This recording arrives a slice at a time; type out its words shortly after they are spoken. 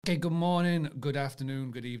Okay, good morning, good afternoon,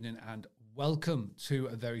 good evening, and welcome to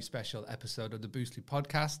a very special episode of the Boostly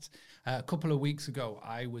podcast. A couple of weeks ago,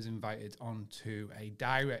 I was invited onto a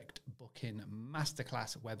direct booking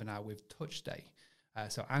masterclass webinar with TouchStay.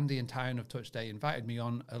 So Andy and Tyan of TouchStay invited me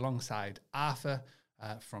on alongside Arthur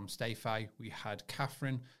from StayFi. We had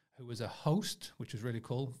Catherine, who was a host, which was really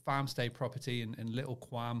cool, farm stay property in Little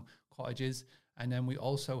Quam Cottages. And then we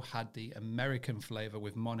also had the American flavor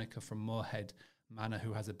with Monica from Moorhead Manor,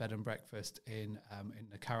 who has a bed and breakfast in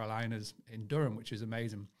the Carolinas in Durham, which is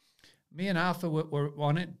amazing. Me and Arthur were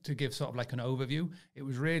on it to give sort of like an overview. It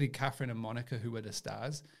was really Catherine and Monica who were the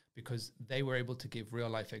stars because they were able to give real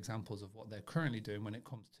life examples of what they're currently doing when it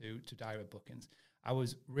comes to direct bookings. I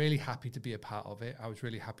was really happy to be a part of it. I was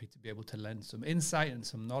really happy to be able to lend some insight and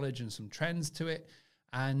some knowledge and some trends to it.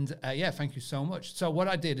 And thank you so much. So what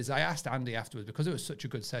I did is I asked Andy afterwards, because it was such a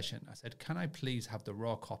good session, I said, can I please have the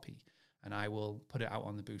raw copy? And I will put it out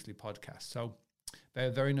on the Boostly podcast. So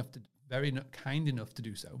they're very kind enough to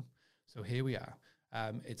do so. So here we are.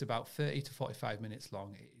 It's about 30 to 45 minutes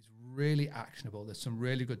long. It is really actionable. There's some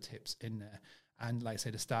really good tips in there. And like I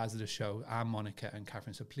say, the stars of the show are Monica and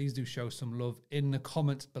Catherine. So please do show some love in the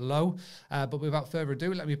comments below. But without further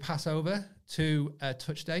ado, let me pass over to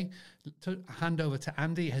TouchStay. Hand over to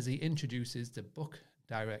Andy as he introduces the Book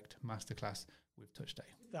Direct Masterclass with TouchStay.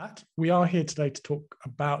 We are here today to talk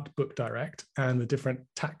about Book Direct and the different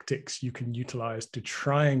tactics you can utilize to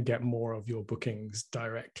try and get more of your bookings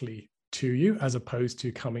directly to you, as opposed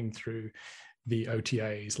to coming through the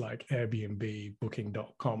OTAs like Airbnb,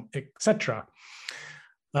 Booking.com, etc.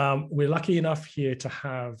 We're lucky enough here to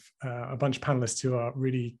have a bunch of panelists who are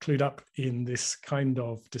really clued up in this kind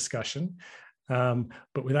of discussion.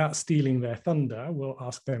 But without stealing their thunder, we'll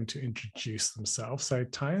ask them to introduce themselves. So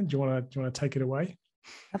Tyan, do you want to take it away?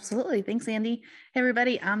 Absolutely. Thanks, Andy. Hey,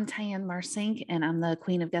 everybody. I'm Tyan Marsink, and I'm the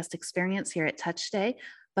Queen of Guest Experience here at TouchStay.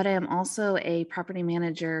 But I am also a property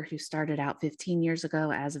manager who started out 15 years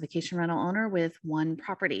ago as a vacation rental owner with one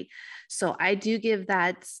property. So I do give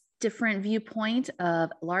that different viewpoint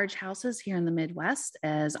of large houses here in the Midwest,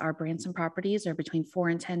 as our Branson properties are between 4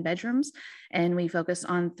 and 10 bedrooms, and we focus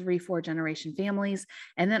on 3-4 generation families.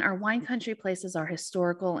 And then our wine country places are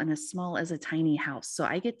historical and as small as a tiny house. So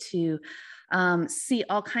I get to see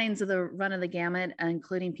all kinds of the run of the gamut,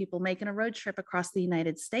 including people making a road trip across the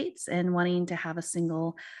United States and wanting to have a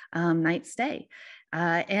single night stay.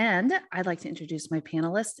 And I'd like to introduce my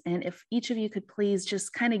panelists. And if each of you could please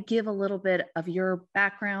just kind of give a little bit of your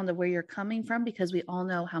background of where you're coming from, because we all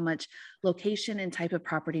know how much location and type of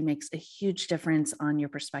property makes a huge difference on your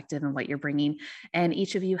perspective and what you're bringing. And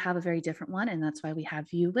each of you have a very different one, and that's why we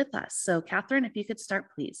have you with us. So Catherine, if you could start,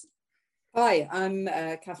 please. Hi, I'm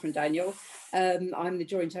Catherine Daniel. I'm the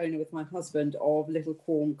joint owner with my husband of Little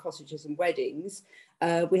Quam Cottages and Weddings.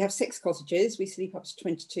 We have 6 cottages. We sleep up to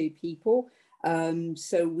 22 people.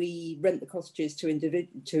 So we rent the cottages to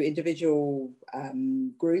individual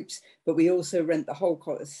groups, but we also rent the whole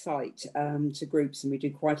site to groups, and we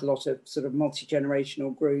do quite a lot of sort of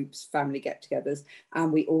multi-generational groups, family get-togethers,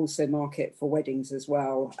 and we also market for weddings as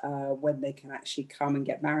well, when they can actually come and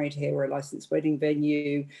get married here. We're a licensed wedding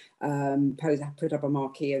venue, put up a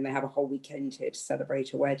marquee, and they have a whole weekend here to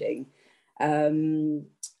celebrate a wedding.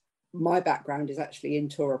 My background is actually in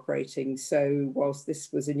tour operating. So whilst this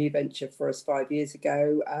was a new venture for us 5 years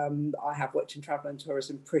ago, I have worked in travel and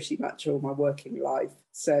tourism pretty much all my working life.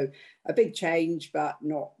 So a big change, but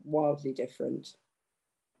not wildly different.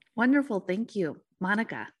 Wonderful. Thank you.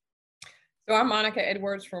 Monica. So I'm Monica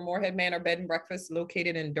Edwards from Moorhead Manor Bed and Breakfast,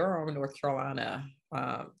 located in Durham, North Carolina.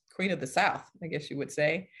 Queen of the South, I guess you would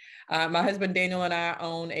say. My husband Daniel and I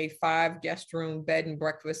own a 5 guest room bed and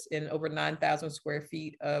breakfast in over 9,000 square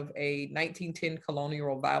feet of a 1910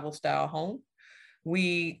 colonial revival style home.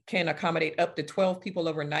 We can accommodate up to 12 people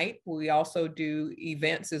overnight. We also do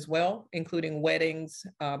events as well, including weddings,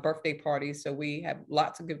 birthday parties. So we have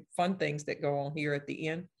lots of good fun things that go on here at the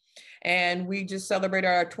inn. And we just celebrated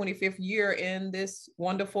our 25th year in this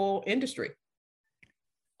wonderful industry.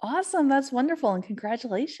 Awesome. That's wonderful. And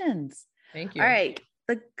congratulations. Thank you. All right.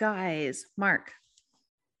 The guys, Mark.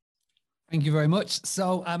 Thank you very much.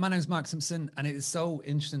 So my name is Mark Simpson, and it is so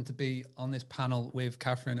interesting to be on this panel with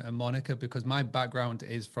Catherine and Monica, because my background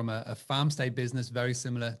is from a farm stay business, very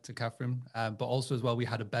similar to Catherine, but also as well, we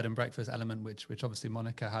had a bed and breakfast element, which obviously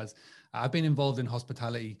Monica has. I've been involved in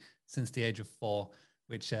hospitality since the age of 4,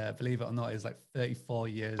 which believe it or not is like 34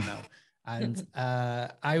 years now. And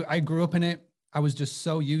I grew up in it. I was just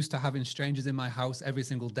so used to having strangers in my house every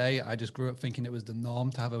single day. I just grew up thinking it was the norm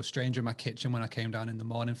to have a stranger in my kitchen when I came down in the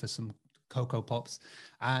morning for some Cocoa Pops.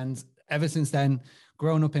 And ever since then,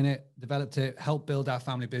 grown up in it, developed it, helped build our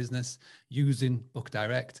family business using Book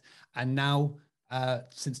Direct. And now,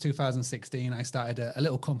 since 2016, I started a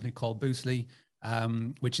little company called Boostly,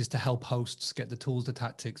 which is to help hosts get the tools, the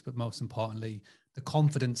tactics, but most importantly, the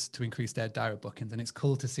confidence to increase their direct bookings. And it's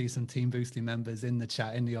cool to see some Team Boostly members in the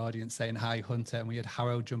chat, in the audience saying hi, Hunter. And we had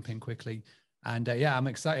Harrow jump in quickly. And yeah, I'm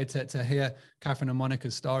excited to hear Catherine and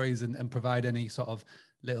Monica's stories and provide any sort of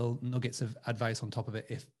little nuggets of advice on top of it,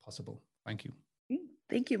 if possible. Thank you.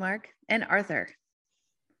 Thank you, Mark. And Arthur.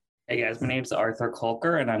 Hey guys, my name is Arthur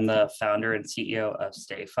Kolker, and I'm the founder and CEO of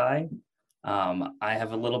StayFi. I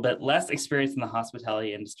have a little bit less experience in the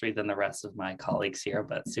hospitality industry than the rest of my colleagues here,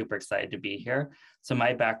 but super excited to be here. So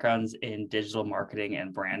my background's in digital marketing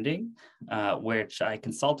and branding, which I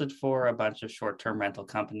consulted for a bunch of short-term rental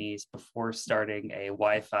companies before starting a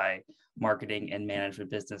Wi-Fi marketing and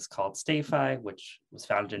management business called StayFi, which was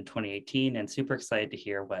founded in 2018, and super excited to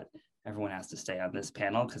hear what everyone has to say on this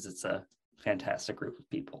panel because it's a fantastic group of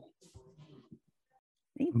people.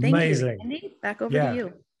 Thank Amazing. you. Andy, back over to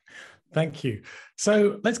you. Thank you.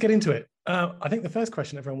 So let's get into it. I think the first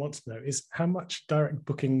question everyone wants to know is how much direct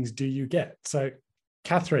bookings do you get? So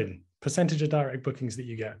Catherine, percentage of direct bookings that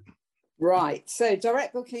you get. Right. So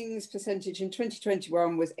direct bookings percentage in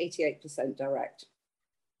 2021 was 88% direct.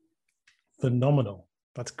 Phenomenal.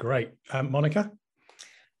 That's great. Monica?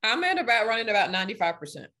 I'm running about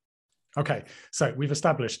 95%. Okay. So we've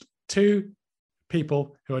established 2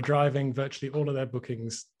 people who are driving virtually all of their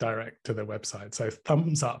bookings direct to their website. So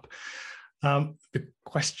thumbs up. The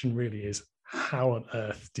question really is, how on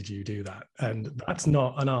earth did you do that? And that's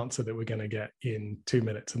not an answer that we're going to get in 2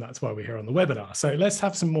 minutes. And that's why we're here on the webinar. So let's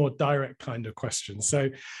have some more direct kind of questions. So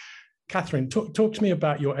Catherine, talk to me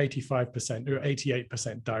about your 85% or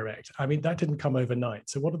 88% direct. I mean, that didn't come overnight.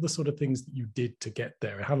 So what are the sort of things that you did to get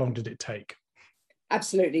there? How long did it take?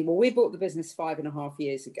 Absolutely. Well, we bought the business 5.5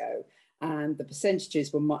 years ago, and the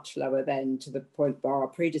percentages were much lower then, to the point where our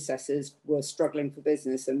predecessors were struggling for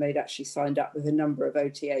business, and they'd actually signed up with a number of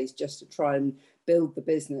OTAs just to try and build the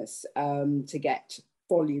business to get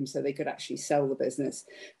volume so they could actually sell the business.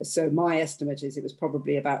 So my estimate is it was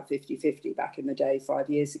probably about 50-50 back in the day, 5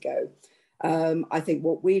 years ago. I think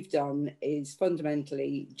what we've done is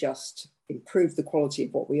fundamentally just improve the quality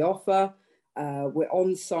of what we offer. We're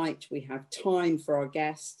on site, we have time for our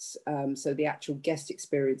guests, so the actual guest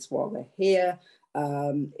experience while they're here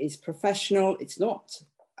is professional. It's not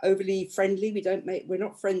overly friendly. We're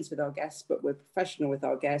not friends with our guests, but we're professional with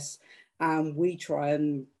our guests, and we try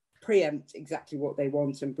and preempt exactly what they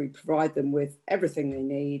want, and we provide them with everything they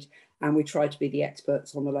need, and we try to be the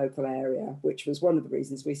experts on the local area, which was one of the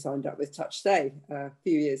reasons we signed up with TouchStay a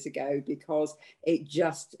few years ago, because it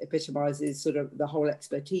just epitomizes sort of the whole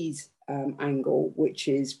expertise angle, which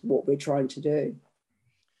is what we're trying to do.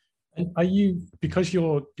 And are you, because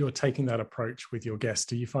you're taking that approach with your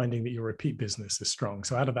guests, are you finding that your repeat business is strong?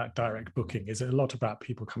 So out of that direct booking, is it a lot about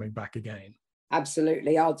people coming back again?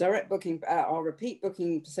 Absolutely. Our direct booking, our repeat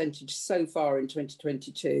booking percentage so far in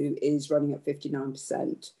 2022 is running at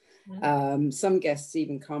 59%. Some guests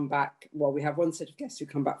even come back. Well, we have one set of guests who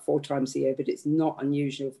come back 4 times a year, but it's not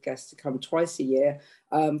unusual for guests to come twice a year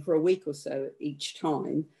for a week or so each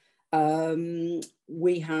time.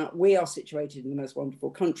 We are situated in the most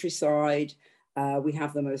wonderful countryside. We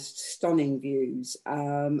have the most stunning views,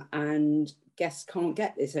 and guests can't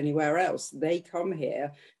get this anywhere else. They come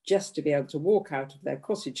here just to be able to walk out of their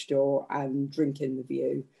cottage door and drink in the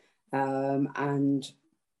view, and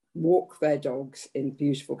walk their dogs in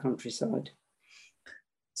beautiful countryside.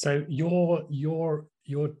 So your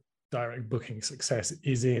direct booking success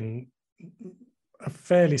is in a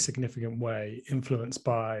fairly significant way influenced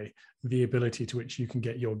by the ability to which you can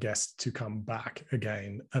get your guests to come back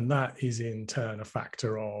again. And that is in turn a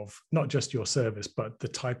factor of not just your service, but the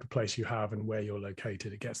type of place you have and where you're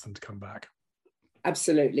located. It gets them to come back.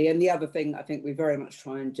 Absolutely. And the other thing I think we very much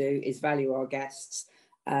try and do is value our guests.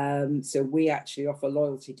 So we actually offer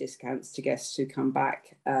loyalty discounts to guests who come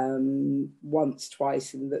back once,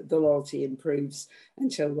 twice, and the loyalty improves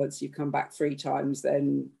until once you come back 3 times,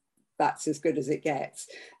 then that's as good as it gets.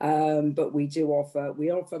 But we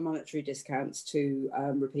offer monetary discounts to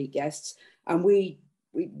repeat guests, and we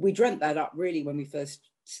dreamt that up really when we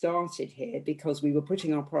first started here, because we were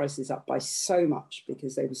putting our prices up by so much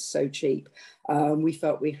because they were so cheap. We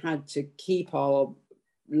felt we had to keep our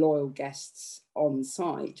loyal guests on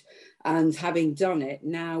site, and having done it,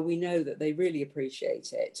 now we know that they really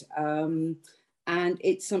appreciate it. And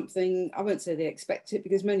it's something, I won't say they expect it,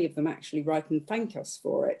 because many of them actually write and thank us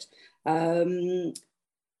for it.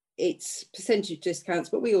 It's percentage discounts,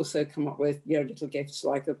 but we also come up with little gifts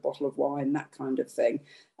like a bottle of wine, that kind of thing.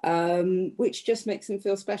 which just makes them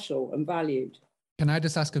feel special and valued. Can I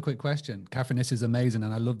just ask a quick question? Catherine, this is amazing,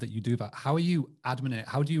 and I love that you do that. How are you admin it?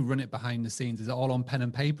 How do you run it behind the scenes? Is it all on pen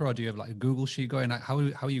and paper, or do you have like a Google sheet going? How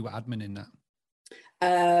are you adminning that?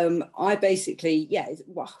 I basically,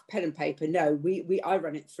 well, pen and paper. No, I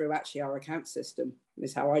run it through actually our account system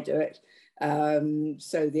is how I do it.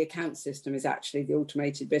 So the account system is actually the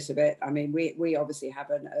automated bit of it. I mean, we obviously have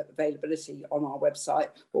an availability on our website.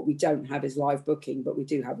 What we don't have is live booking, but we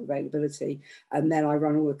do have availability. And then I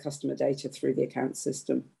run all the customer data through the account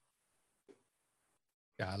system.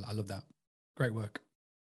 Yeah, I love that. Great work.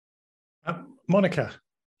 Monica,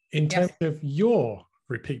 in terms of your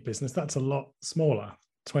repeat business, that's a lot smaller,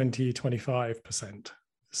 20-25%.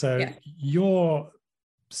 So you're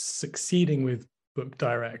succeeding with Book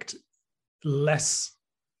Direct less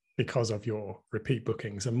because of your repeat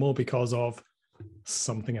bookings and more because of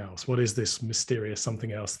something else. What is this mysterious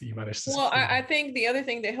something else that you managed to Well, I think the other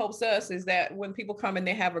thing that helps us is that when people come and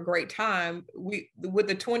they have a great time, with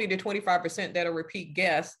the 20-25% that are repeat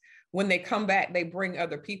guests, when they come back, they bring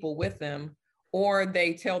other people with them, or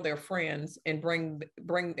they tell their friends and bring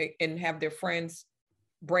and have their friends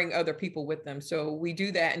bring other people with them. So we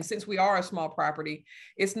do that. And since we are a small property,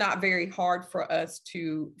 it's not very hard for us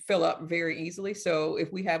to fill up very easily. So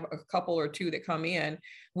if we have a couple or two that come in,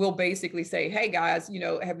 we'll basically say, hey guys,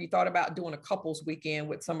 have you thought about doing a couples weekend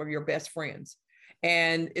with some of your best friends?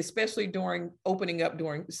 And especially during opening up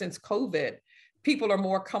since COVID, people are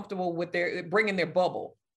more comfortable with bringing their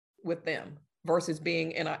bubble with them versus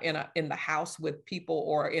being in the house with people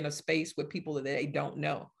or in a space with people that they don't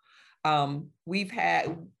know.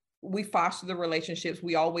 We foster the relationships.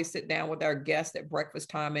 We always sit down with our guests at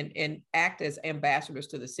breakfast time and act as ambassadors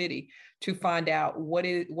to the city to find out what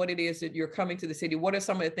it is that you're coming to the city. What are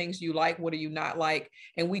some of the things you like? What do you not like?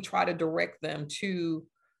 And we try to direct them to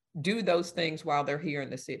do those things while they're here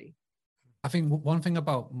in the city. I think one thing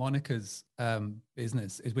about Monica's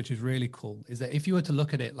business which is really cool, is that if you were to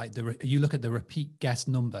look at it like you look at the repeat guest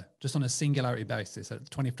number just on a singularity basis at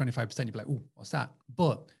 20-25%, you'd be like, oh, what's that?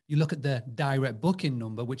 But you look at the direct booking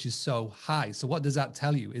number, which is so high. So what does that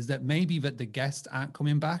tell you? Is that maybe that the guests aren't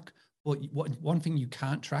coming back, but one thing you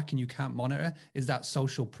can't track and you can't monitor is that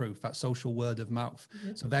social proof, that social word of mouth.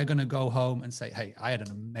 Mm-hmm. So they're going to go home and say, hey, I had an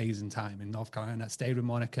amazing time in North Carolina, stayed with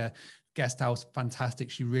Monica, guest house, fantastic.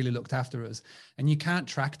 She really looked after us. And you can't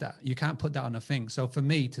track that. You can't put that on a thing. So for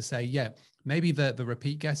me to say, yeah, maybe the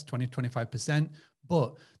repeat guests, 20-25%,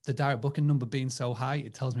 but the direct booking number being so high,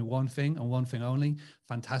 it tells me one thing and one thing only: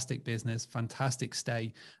 fantastic business, fantastic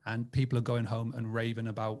stay, and people are going home and raving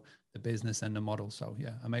about the business and the model. So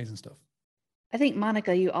yeah, amazing stuff. I think,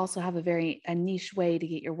 Monica, you also have a niche way to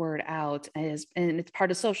get your word out, and it's part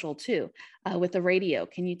of social too, with the radio.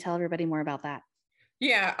 Can you tell everybody more about that?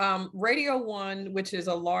 Yeah, Radio One, which is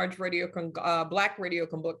a large Black radio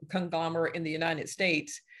conglomerate in the United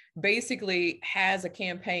States, basically has a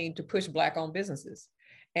campaign to push Black-owned businesses.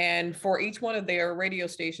 And for each one of their radio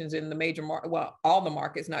stations in the major all the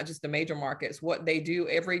markets, not just the major markets, what they do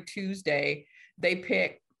every Tuesday, they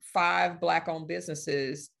pick 5 Black-owned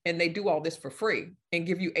businesses, and they do all this for free and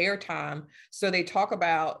give you airtime. So they talk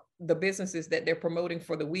about the businesses that they're promoting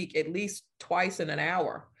for the week at least twice in an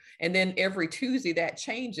hour. And then every Tuesday that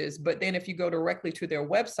changes. But then if you go directly to their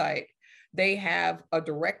website, they have a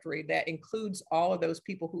directory that includes all of those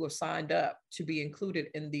people who have signed up to be included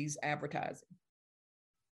in these advertising.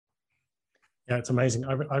 Yeah, it's amazing.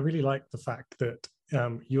 I really like the fact that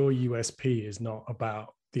your USP is not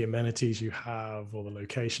about the amenities you have or the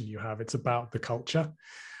location you have. It's about the culture.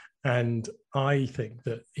 And I think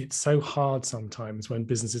that it's so hard sometimes when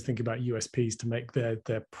businesses think about USPs to make their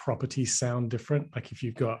properties sound different. Like if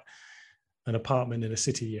you've got an apartment in a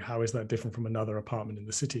city, how is that different from another apartment in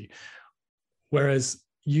the city? Whereas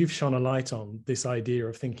you've shone a light on this idea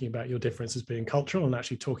of thinking about your difference as being cultural and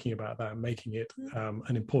actually talking about that and making it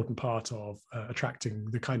an important part of attracting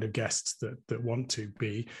the kind of guests that want to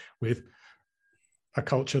be with a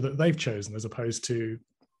culture that they've chosen as opposed to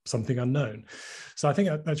something unknown. So I think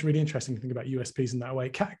that's really interesting to think about USPs in that way.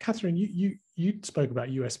 Catherine, you spoke about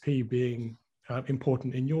USP being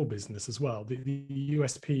important in your business as well. The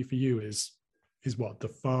USP for you is what? The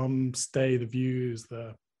farm stay, the views,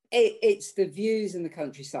 It's the views in the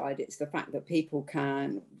countryside. It's the fact that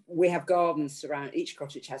we have gardens surround, each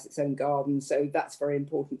cottage has its own garden. So that's very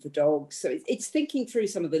important for dogs. So it's thinking through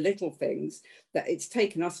some of the little things that it's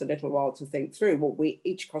taken us a little while to think through. Well,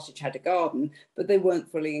 each cottage had a garden, but they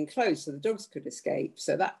weren't fully enclosed, so the dogs could escape.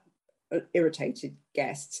 So that irritated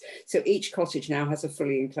guests. So each cottage now has a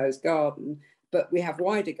fully enclosed garden, but we have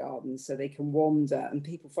wider gardens so they can wander, and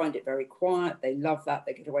people find it very quiet. They love that.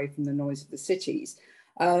 They get away from the noise of the cities.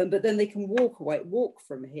 But then they can walk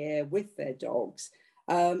from here with their dogs.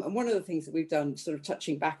 And one of the things that we've done, sort of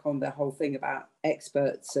touching back on the whole thing about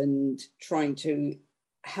experts and trying to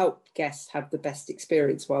help guests have the best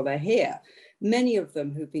experience while they're here. Many of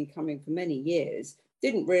them who've been coming for many years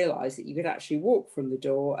didn't realize that you could actually walk from the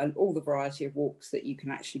door and all the variety of walks that you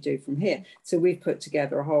can actually do from here. So we've put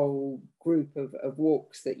together a whole group of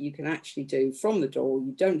walks that you can actually do from the door.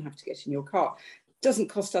 You don't have to get in your car. It doesn't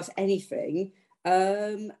cost us anything.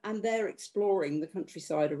 And they're exploring the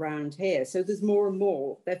countryside around here. So there's more and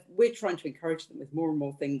more. We're trying to encourage them with more and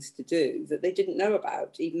more things to do that they didn't know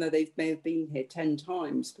about, even though they may have been here 10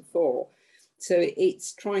 times before. So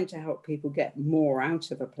it's trying to help people get more out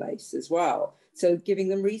of a place as well. So giving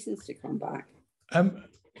them reasons to come back.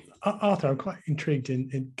 Arthur, I'm quite intrigued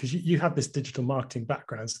in because you have this digital marketing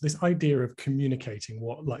background. So this idea of communicating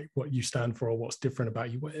what you stand for or what's different about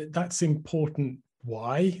you, that's important.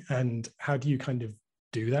 Why? And how do you kind of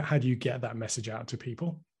do that? How do you get that message out to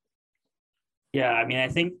people? Yeah, I mean, I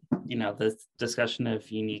think, the discussion of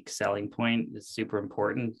unique selling point is super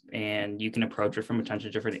important, and you can approach it from a bunch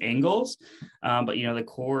of different angles. But, the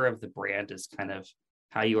core of the brand is kind of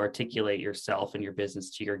how you articulate yourself and your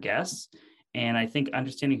business to your guests. And I think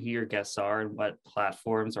understanding who your guests are and what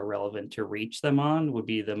platforms are relevant to reach them on would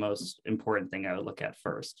be the most important thing I would look at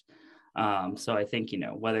first. So I think,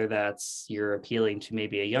 whether that's you're appealing to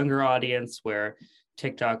maybe a younger audience where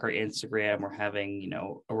TikTok or Instagram or having,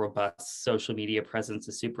 a robust social media presence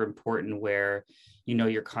is super important, where,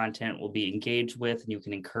 your content will be engaged with and you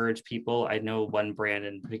can encourage people. I know one brand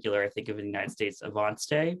in particular, I think of in the United States,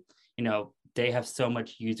 AvantStay, they have so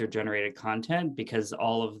much user generated content because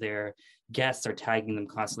all of their guests are tagging them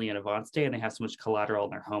constantly in AvantStay, and they have so much collateral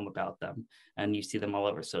in their home about them, and you see them all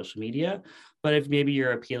over social media. But if maybe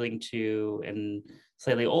you're appealing to a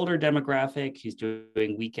slightly older demographic who's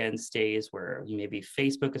doing weekend stays where maybe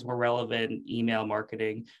Facebook is more relevant, email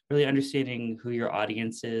marketing, really understanding who your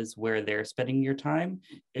audience is, where they're spending your time,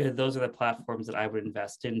 those are the platforms that I would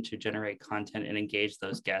invest in to generate content and engage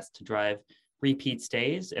those guests to drive repeat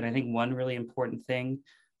stays. And I think one really important thing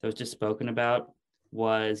that was just spoken about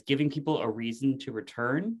was giving people a reason to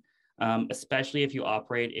return, especially if you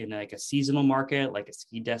operate in like a seasonal market, like a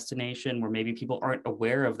ski destination, where maybe people aren't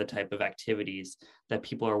aware of the type of activities that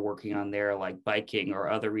people are working on there, like biking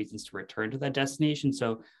or other reasons to return to that destination.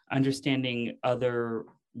 So understanding other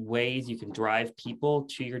ways you can drive people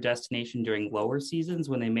to your destination during lower seasons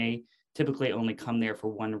when they may typically only come there for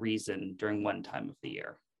one reason during one time of the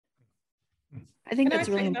year. I think that's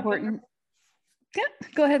really important. Yeah,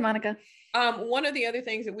 go ahead, Monica. One of the other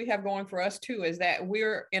things that we have going for us too is that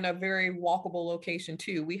we're in a very walkable location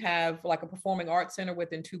too. We have like a performing arts center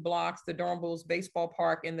within 2 blocks. The Durham Bulls baseball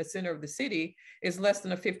park in the center of the city is less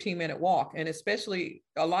than a 15-minute walk. And especially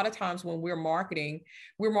a lot of times when we're marketing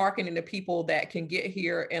to people that can get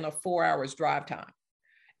here in a 4 hours drive time.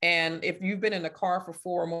 And if you've been in the car for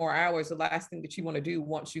 4 or more hours, the last thing that you want to do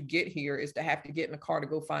once you get here is to have to get in the car to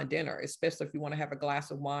go find dinner, especially if you want to have a glass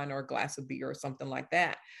of wine or a glass of beer or something like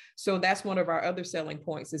that. So that's one of our other selling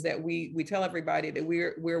points, is that we tell everybody that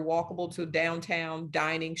we're walkable to downtown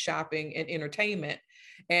dining, shopping, and entertainment.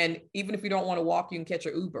 And even if you don't want to walk, you can catch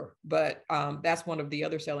an Uber. But that's one of the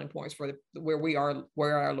other selling points for where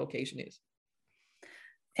our location is.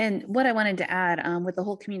 And what I wanted to add with the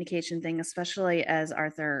whole communication thing, especially as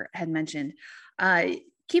Arthur had mentioned,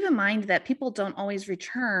 keep in mind that people don't always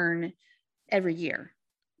return every year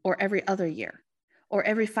or every other year or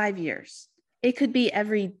every 5 years. It could be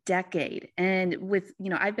every decade. And with,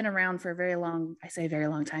 I've been around for a very long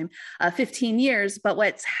time, 15 years. But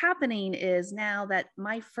what's happening is now that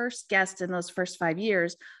my first guests in those first 5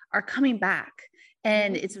 years are coming back.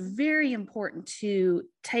 And it's very important to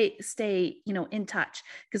stay, in touch,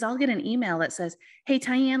 because I'll get an email that says, "Hey,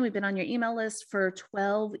 Tyann, we've been on your email list for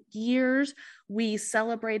 12 years. We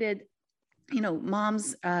celebrated,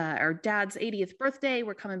 mom's or dad's 80th birthday.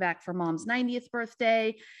 We're coming back for mom's 90th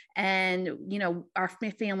birthday. And, our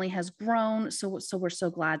family has grown. So we're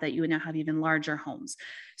so glad that you now have even larger homes."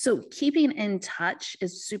 So keeping in touch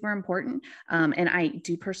is super important. And I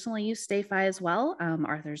do personally use StayFi as well,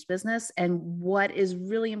 Arthur's business. And what is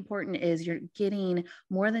really important is you're getting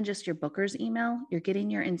more than just your booker's email, you're getting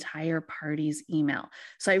your entire party's email.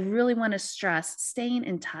 So I really want to stress staying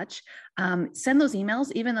in touch. Send those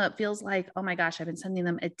emails, even though it feels like, oh my gosh, I've been sending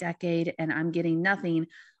them a decade and I'm getting nothing.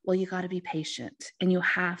 Well, you got to be patient and you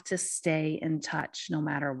have to stay in touch no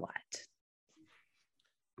matter what.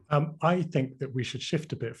 I think that we should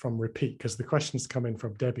shift a bit from repeat, because the questions come in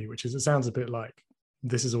from Debbie, which is, it sounds a bit like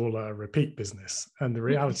this is all a repeat business. And the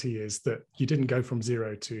reality is that you didn't go from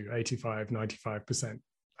 0 to 85, 95%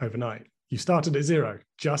 overnight. You started at zero,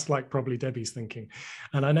 just like probably Debbie's thinking.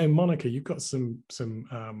 And I know, Monica, you've got some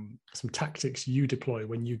tactics you deploy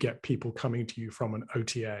when you get people coming to you from an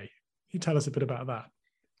OTA. Can you tell us a bit about that?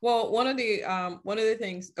 Well, one of the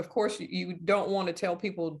things, of course, you don't want to tell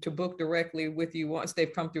people to book directly with you once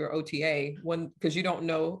they've come through an OTA, because you don't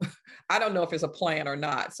know. I don't know if it's a plan or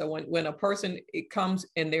not. So when a person comes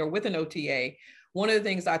and they're with an OTA, one of the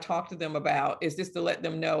things I talk to them about is just to let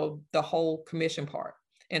them know the whole commission part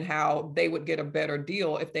and how they would get a better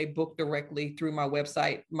deal if they book directly through my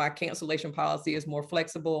website. My cancellation policy is more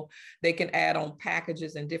flexible. They can add on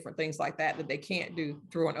packages and different things like that they can't do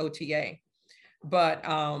through an OTA. But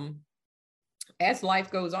as life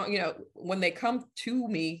goes on, when they come to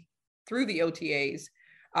me through the OTAs,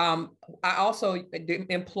 I also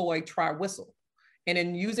employ TryWhistle. And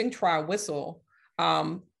in using TryWhistle,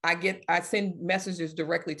 I send messages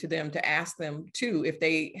directly to them to ask them too, if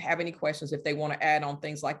they have any questions, if they want to add on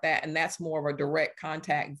things like that. And that's more of a direct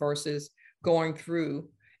contact versus going through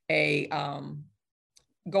the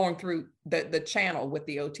channel with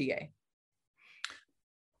the OTA.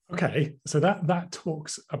 Okay, so that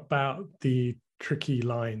talks about the tricky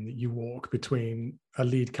line that you walk between a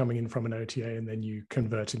lead coming in from an OTA and then you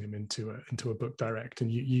converting them into a book direct,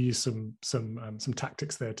 and you use some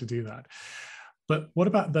tactics there to do that. But what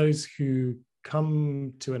about those who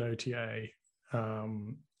come to an OTA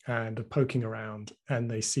and are poking around and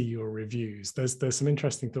they see your reviews? There's some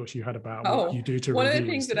interesting thoughts you had about what you do to one reviews. One of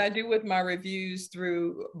the things that I do with my reviews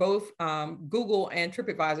through both Google and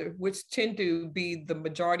TripAdvisor, which tend to be the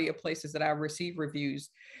majority of places that I receive reviews,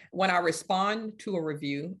 when I respond to a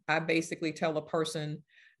review, I basically tell the person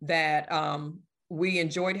that we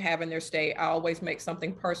enjoyed having their stay. I always make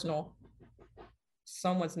something personal.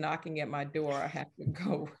 Someone's knocking at my door. I have to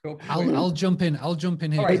go real quick. I'll jump in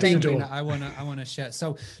here. Right, thank you. I want to share.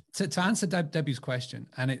 So to answer Debbie's question,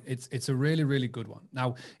 and it's a really, really good one.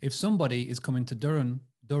 Now, if somebody is coming to Durham,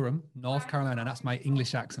 North Carolina, that's my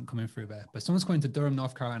English accent coming through there, but someone's coming to Durham,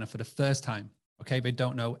 North Carolina for the first time, okay, they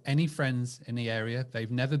don't know any friends in the area,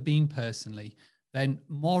 they've never been personally, then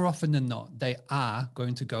more often than not, they are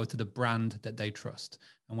going to go to the brand that they trust.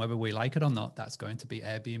 And whether we like it or not, that's going to be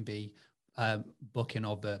Airbnb, Booking,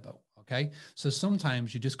 or Vrbo. Okay, so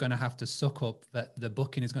sometimes you're just going to have to suck up that the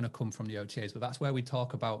booking is going to come from the OTAs, but that's where we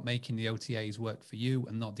talk about making the OTAs work for you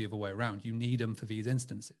and not the other way around. You need them for these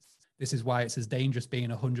instances. This is why it's as dangerous being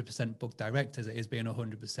 100% book direct as it is being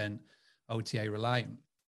 100% OTA reliant.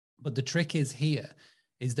 But the trick is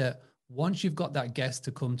that once you've got that guest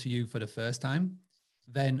to come to you for the first time,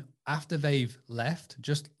 then after they've left,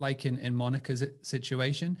 just like in Monica's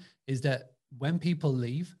situation, is that when people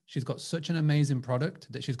leave, she's got such an amazing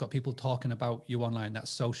product that she's got people talking about you online.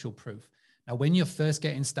 That's social proof. Now, when you're first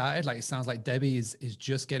getting started, like it sounds like Debbie is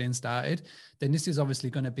just getting started, then this is obviously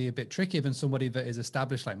going to be a bit trickier than somebody that is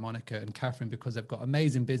established like Monica and Catherine, because they've got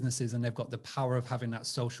amazing businesses and they've got the power of having that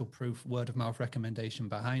social proof word of mouth recommendation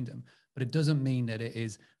behind them. But it doesn't mean that it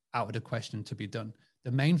is out of the question to be done.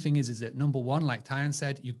 The main thing is that number one, like Tyan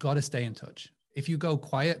said, you've got to stay in touch. If you go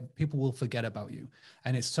quiet, people will forget about you.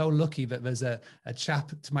 And it's so lucky that there's a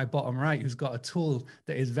chap to my bottom right who's got a tool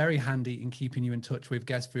that is very handy in keeping you in touch with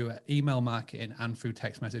guests through email marketing and through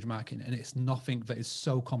text message marketing. And it's nothing that is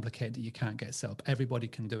so complicated that you can't get set up. Everybody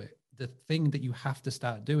can do it. The thing that you have to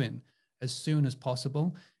start doing as soon as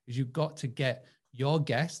possible is you've got to get your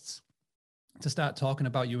guests to start talking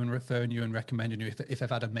about you and referring you and recommending you if they've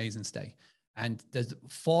had an amazing stay. And there's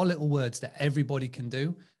 4 little words that everybody can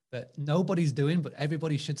do that nobody's doing, but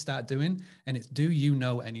everybody should start doing. And it's, do you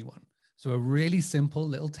know anyone? So a really simple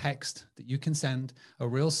little text that you can send, a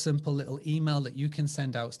real simple little email that you can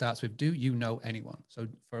send out starts with, do you know anyone? So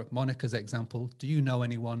for Monica's example, do you know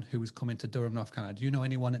anyone who is coming to Durham, North Carolina? Do you know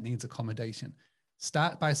anyone that needs accommodation?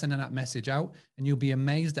 Start by sending that message out, and you'll be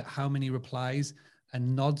amazed at how many replies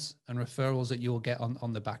and nods and referrals that you'll get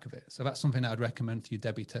on the back of it. So that's something that I'd recommend for you,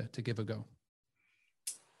 Debbie, to give a go.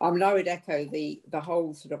 I would echo the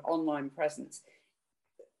whole sort of online presence.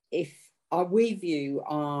 If we view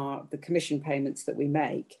the commission payments that we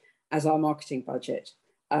make as our marketing budget,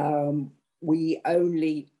 we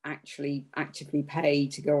only actually actively pay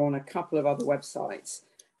to go on a couple of other websites,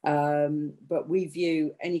 but we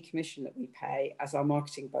view any commission that we pay as our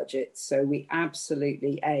marketing budget. So we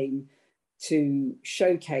absolutely aim to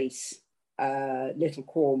showcase Little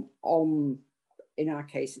Quorn on, in our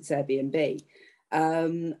case, it's Airbnb.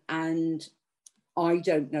 And I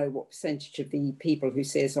don't know what percentage of the people who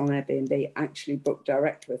see us on Airbnb actually book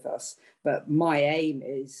direct with us, but my aim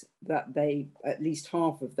is that at least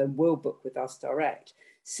half of them will book with us direct.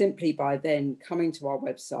 simply by then coming to our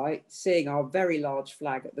website, seeing our very large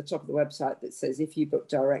flag at the top of the website that says, if you book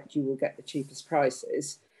direct, you will get the cheapest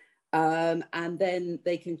prices. And then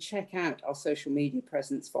they can check out our social media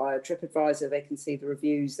presence via TripAdvisor. They can see the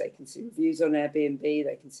reviews. They can see reviews on Airbnb.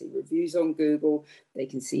 They can see reviews on Google. They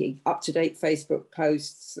can see up-to-date Facebook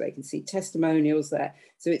posts. They can see testimonials there.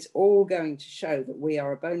 So it's all going to show that we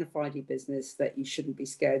are a bona fide business that you shouldn't be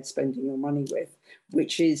scared spending your money with,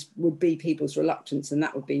 which would be people's reluctance. And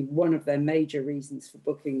that would be one of their major reasons for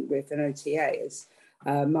booking with an OTA, as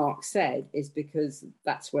Mark said, is because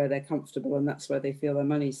that's where they're comfortable and that's where they feel their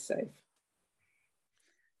money's safe.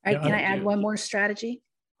 All right, can I add one more strategy?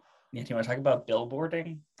 Yeah, do you want to talk about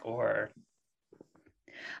billboarding or?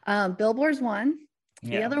 Billboard's one.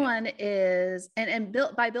 Yeah. The other one is,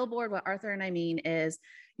 by billboard, what Arthur and I mean is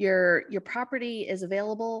your property is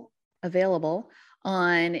available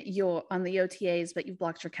on the OTAs, but you've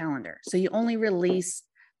blocked your calendar. So you only release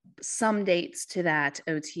some dates to that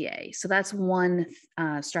OTA. So that's one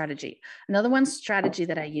strategy. Another one strategy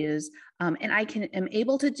that I use, and am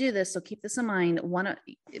able to do this, so keep this in mind.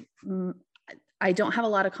 I don't have a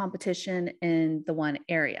lot of competition in the one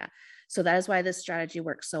area. So that is why this strategy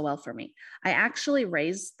works so well for me. I actually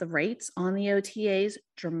raise the rates on the OTAs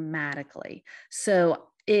dramatically. So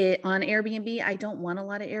on Airbnb, I don't want a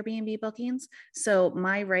lot of Airbnb bookings. So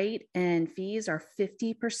my rate and fees are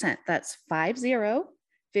 50%. That's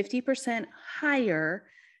 50% higher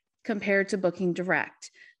compared to booking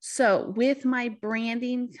direct. So with my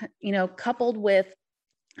branding, coupled with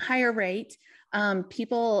higher rate,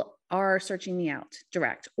 people are searching me out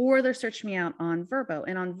direct, or they're searching me out on Vrbo.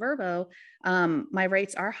 And on Vrbo, my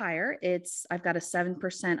rates are higher. I've got a 7%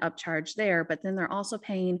 upcharge there, but then they're also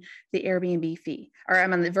paying the Airbnb fee, or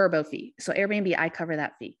I'm on the Vrbo fee. So Airbnb, I cover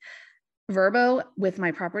that fee. Vrbo, with my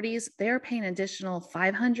properties, they're paying additional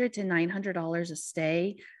 $500 to $900 a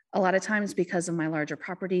stay, a lot of times because of my larger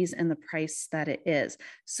properties and the price that it is.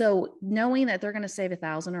 So knowing that they're going to save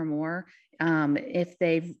 $1,000 or more, if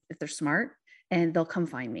they're smart, and they'll come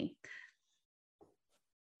find me.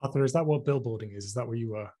 Arthur, is that what billboarding is? Is that where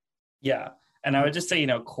you were? Yeah. And I would just say,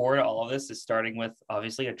 core to all of this is starting with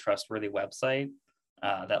obviously a trustworthy website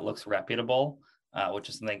that looks reputable, which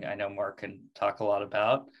is something I know Mark can talk a lot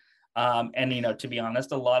about. And, to be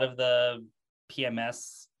honest, a lot of the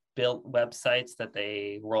PMS built websites that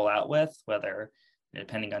they roll out with, whether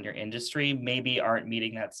depending on your industry, maybe aren't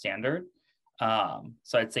meeting that standard.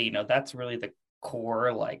 So I'd say, that's really the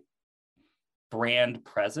core, brand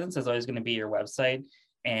presence is always going to be your website.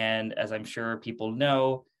 And as I'm sure people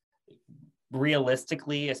know,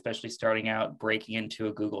 realistically, especially starting out, breaking into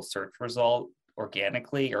a Google search result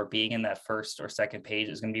organically or being in that first or second page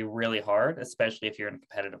is going to be really hard, especially if you're in a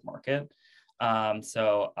competitive market.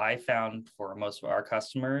 So I found for most of our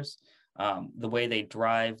customers, the way they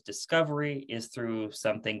drive discovery is through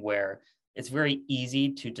something where it's very easy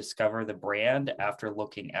to discover the brand after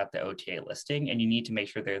looking at the OTA listing, and you need to make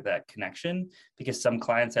sure there's that connection, because some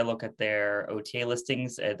clients, I look at their OTA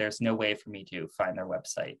listings, there's no way for me to find their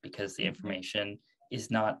website because the information is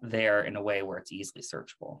not there in a way where it's easily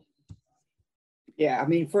searchable. Yeah, I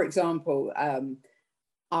mean, for example,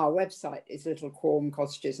 our website is Little Quorn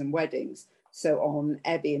Cottages and Weddings. So on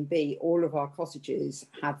Airbnb, all of our cottages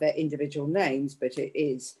have their individual names, but it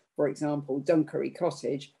is, for example, Dunkery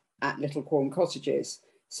Cottage at Little Quorn Cottages.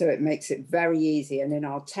 So it makes it very easy. And in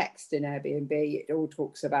our text in Airbnb, it all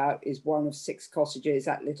talks about is one of 6 cottages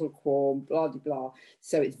at Little Quorn, blah, blah, blah.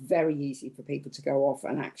 So it's very easy for people to go off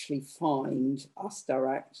and actually find us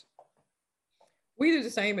direct. We do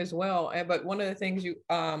the same as well. But one of the things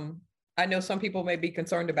I know some people may be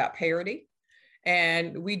concerned about parity.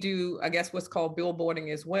 And we do, I guess, what's called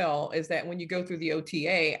billboarding as well, is that when you go through the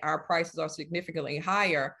OTA, our prices are significantly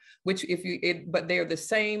higher, but they're the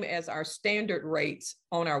same as our standard rates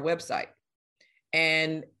on our website.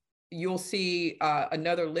 And you'll see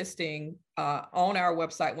another listing on our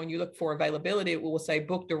website. When you look for availability, it will say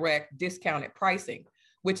book direct discounted pricing,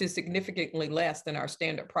 which is significantly less than our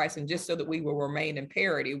standard pricing, just so that we will remain in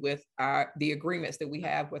parity with the agreements that we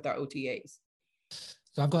have with our OTAs.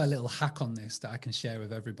 So I've got a little hack on this that I can share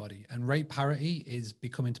with everybody. And rate parity is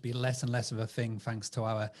becoming to be less and less of a thing thanks to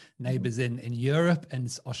our neighbors in Europe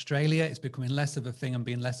and Australia. It's becoming less of a thing and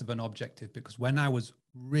being less of an objective, because when I was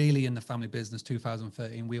really in the family business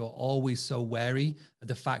 2013, we were always so wary of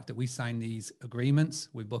the fact that we signed these agreements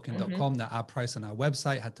with booking.com that our price on our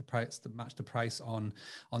website had to match the price on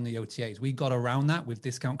the OTAs. We got around that with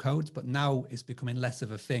discount codes, but now it's becoming less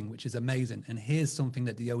of a thing, which is amazing. And here's something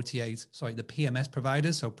that the PMS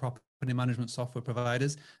providers, so property management software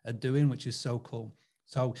providers, are doing, which is so cool.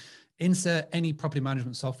 So insert any property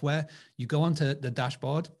management software, you go onto the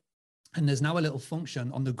dashboard, and there's now a little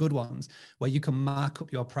function on the good ones where you can mark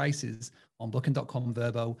up your prices on Booking.com,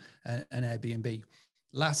 Vrbo, and Airbnb.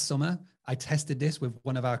 Last summer, I tested this with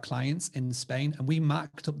one of our clients in Spain, and we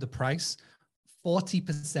marked up the price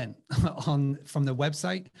 40% from the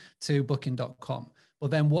website to Booking.com.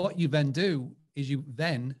 But then what you then do is you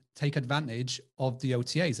then take advantage of the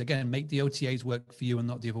OTAs. Again, make the OTAs work for you and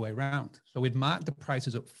not the other way around. So we'd mark the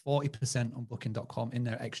prices up 40% on Booking.com in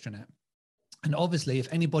their extranet. And obviously,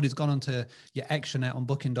 if anybody's gone onto your extranet on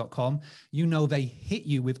Booking.com, you know they hit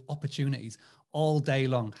you with opportunities all day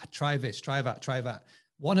long. Try this, try that, try that.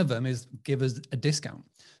 One of them is give us a discount.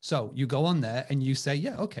 So you go on there and you say,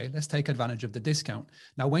 yeah, okay, let's take advantage of the discount.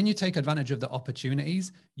 Now, when you take advantage of the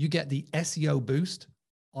opportunities, you get the SEO boost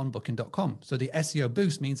on Booking.com. So the SEO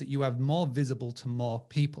boost means that you have more visible to more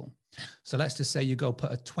people. So let's just say you go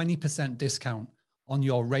put a 20% discount on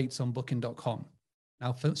your rates on Booking.com.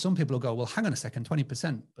 Now, for some people will go, well, hang on a second,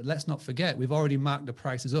 20%, but let's not forget, we've already marked the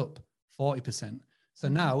prices up 40%. So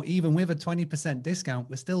now, even with a 20% discount,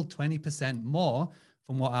 we're still 20% more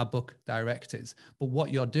from what our book direct is. But what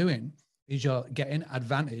you're doing is you're getting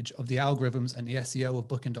advantage of the algorithms and the SEO of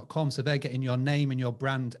Booking.com. So they're getting your name and your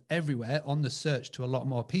brand everywhere on the search to a lot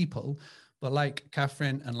more people. But like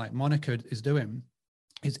Catherine and like Monica is doing,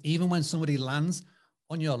 is even when somebody lands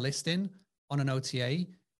on your listing on an OTA,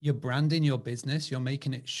 you're branding your business, you're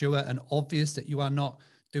making it sure and obvious that you are not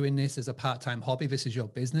doing this as a part-time hobby. This is your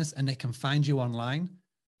business, and they can find you online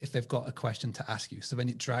if they've got a question to ask you. So then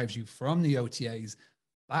it drives you from the OTAs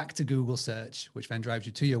back to Google search, which then drives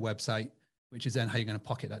you to your website, which is then how you're going to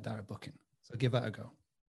pocket that direct booking. So give that a go.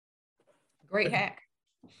 Great hack.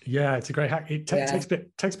 Yeah, it's a great hack. It takes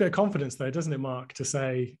a bit of confidence though, doesn't it, Mark, to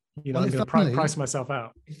say, you know, well, I'm going to price myself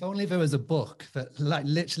out. If only there was a book that like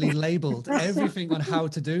literally labeled everything on how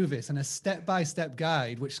to do this, and a step-by-step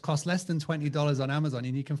guide, which costs less than $20 on Amazon,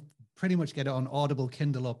 and you can pretty much get it on Audible,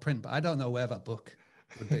 Kindle, or print. But I don't know where that book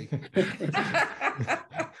would be.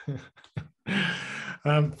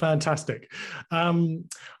 Fantastic.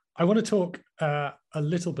 I want to talk a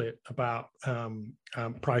little bit about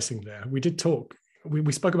pricing there. We did talk,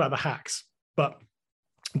 we spoke about the hacks, but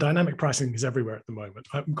dynamic pricing is everywhere at the moment.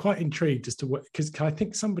 I'm quite intrigued as to what, because I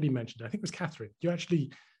think somebody mentioned, I think it was Catherine, you actually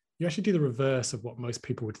do the reverse of what most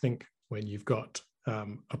people would think when you've got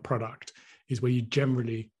a product, is where you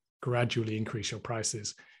generally gradually increase your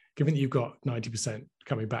prices. Given that you've got 90%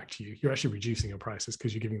 coming back to you, you're actually reducing your prices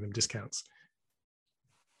because you're giving them discounts.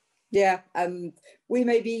 Yeah, we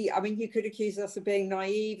may be, I mean, you could accuse us of being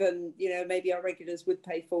naive and, you know, maybe our regulars would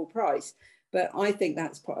pay full price. But I think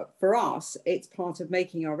that's for us, it's part of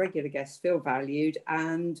making our regular guests feel valued.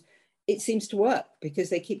 And it seems to work because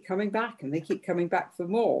they keep coming back and they keep coming back for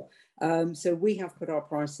more. So we have put our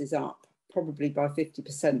prices up probably by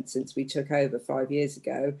 50% since we took over 5 years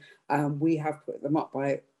ago. We have put them up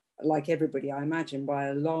by, like everybody, I imagine, by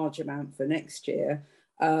a large amount for next year.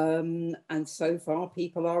 And so far,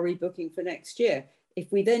 people are rebooking for next year.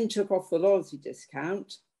 If we then took off the loyalty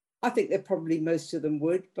discount, I think that probably most of them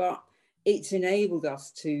would, but it's enabled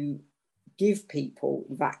us to give people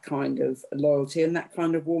that kind of loyalty and that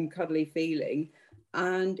kind of warm, cuddly feeling.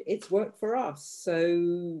 And it's worked for us.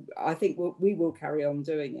 So I think we will carry on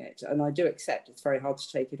doing it. And I do accept it's very hard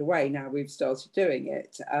to take it away now we've started doing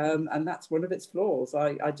it. And that's one of its flaws.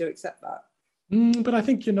 I do accept that. But I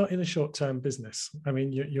think you're not in a short-term business. I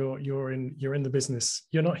mean, you're in the business.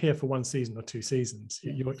 You're not here for 1 season or 2 seasons.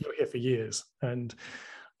 You're here for years. And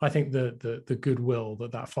I think the goodwill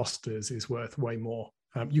that fosters is worth way more.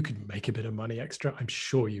 You could make a bit of money extra. I'm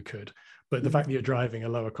sure you could. But the fact that you're driving a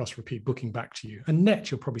lower cost repeat booking back to you, and net,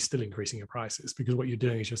 you're probably still increasing your prices, because what you're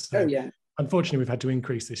doing is just saying, unfortunately, we've had to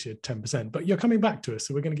increase this year 10%, but you're coming back to us,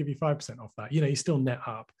 so we're going to give you 5% off that. You know, you still net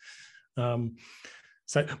up.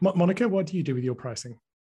 So Monica, what do you do with your pricing?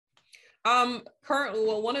 Currently,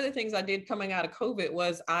 well, one of the things I did coming out of COVID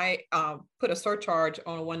was I put a surcharge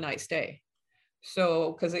on a 1-night stay.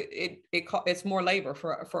 So, because it's more labor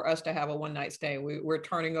for us to have a 1-night stay. We're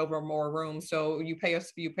turning over more rooms. So you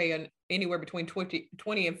pay anywhere between $20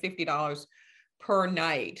 and $50 per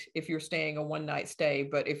night if you're staying a 1-night stay.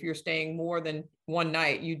 But if you're staying more than 1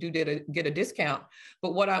 night, you do get a discount.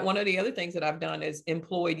 But one of the other things that I've done is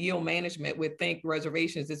employed yield management with Think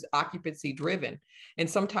Reservations is occupancy driven. And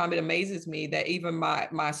sometimes it amazes me that even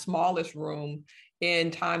my smallest room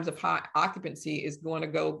in times of high occupancy is going to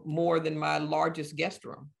go more than my largest guest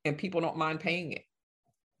room, and people don't mind paying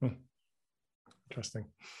it. Interesting.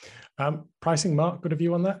 Pricing, Mark, good of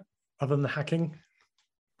you on that, other than the hacking?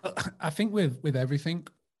 I think with everything,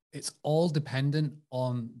 it's all dependent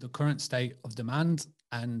on the current state of demand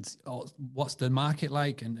and what's the market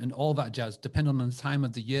like and all that jazz, depending on the time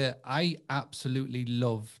of the year. I absolutely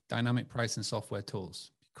love dynamic pricing software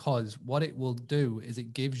tools, because what it will do is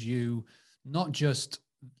it gives you not just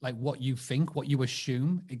like what you think, what you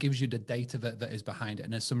assume, it gives you the data that is behind it.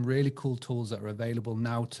 And there's some really cool tools that are available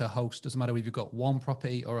now to host. Doesn't matter if you've got one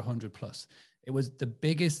property or 100 plus. It was the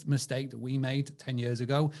biggest mistake that we made 10 years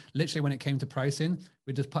ago. Literally, when it came to pricing,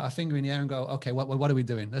 we just put our finger in the air and go, okay, what are we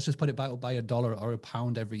doing? Let's just put it by $1 or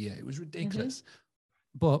 £1 every year. It was ridiculous.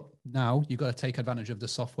 But now you've got to take advantage of the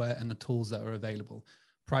software and the tools that are available.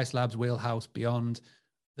 Price Labs, Wheelhouse, Beyond,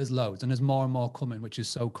 there's loads, and there's more and more coming, which is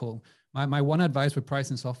so cool. My one advice with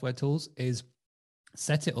pricing software tools is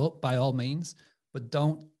set it up by all means, but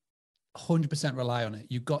don't 100% rely on it.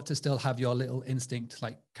 You've got to still have your little instinct.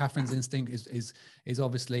 Like Catherine's instinct is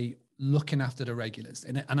obviously looking after the regulars,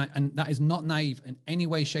 and that is not naive in any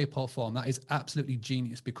way, shape, or form. That is absolutely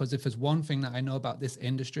genius, because if there's one thing that I know about this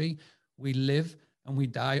industry, we live and we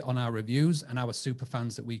die on our reviews and our super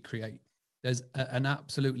fans that we create. There's an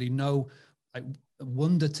absolutely no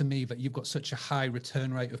wonder to me that you've got such a high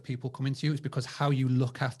return rate of people coming to you. It's because how you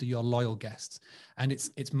look after your loyal guests, and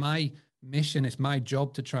it's my mission, it's my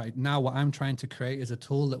job to try. Now what I'm trying to create is a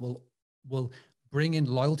tool that will bring in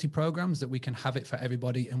loyalty programs that we can have it for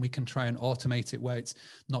everybody, and we can try and automate it where it's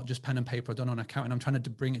not just pen and paper done on account. And I'm trying to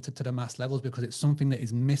bring it to the mass levels, because it's something that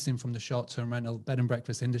is missing from the short-term rental bed and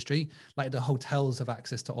breakfast industry. Like the hotels have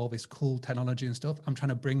access to all this cool technology and stuff. I'm trying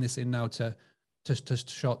to bring this in now to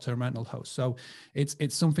short-term rental hosts. So it's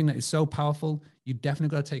something that is so powerful. You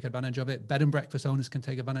definitely got to take advantage of it. Bed and breakfast owners can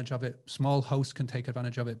take advantage of it. Small hosts can take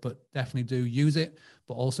advantage of it, but definitely do use it,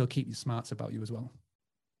 but also keep your smarts about you as well.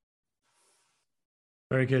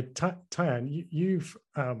 Very good. Tyann, you've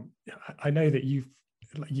I know that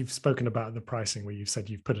you've spoken about the pricing where you've said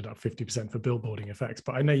you've put it up 50% for billboarding effects,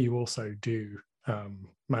 but I know you also do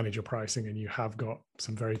manage your pricing, and you have got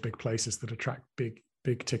some very big places that attract big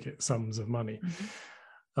ticket sums of money.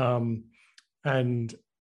 And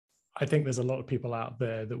I think there's a lot of people out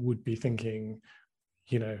there that would be thinking,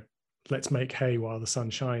 let's make hay while the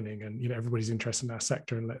sun's shining, and everybody's interested in our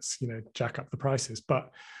sector, and let's jack up the prices.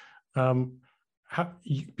 But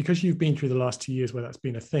because you've been through the last 2 years where that's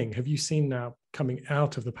been a thing, have you seen now coming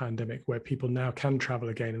out of the pandemic, where people now can travel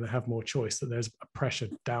again and they have more choice, that there's a pressure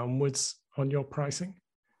downwards on your pricing?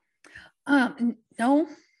 No.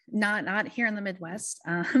 Not here in the Midwest.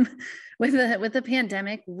 With the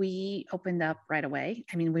pandemic, we opened up right away.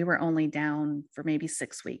 I mean, we were only down for maybe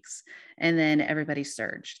 6 weeks, and then everybody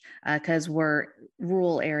surged because we're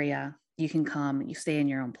rural area. You can come, you stay in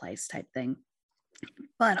your own place type thing.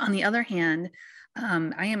 But on the other hand,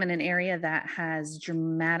 I am in an area that has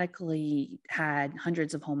dramatically had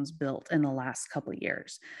hundreds of homes built in the last couple of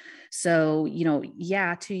years. So,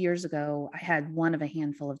 2 years ago, I had one of a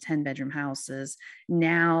handful of 10-bedroom houses.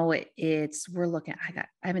 Now we're I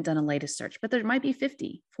haven't done a latest search, but there might be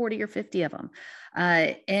 40 or 50 of them.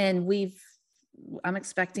 And I'm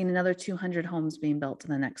expecting another 200 homes being built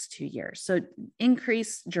in the next 2 years. So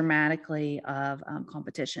increase dramatically of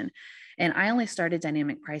competition. And I only started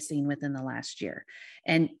dynamic pricing within the last year.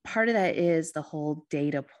 And part of that is the whole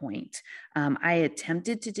data point. I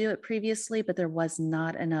attempted to do it previously, but there was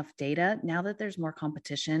not enough data. Now that there's more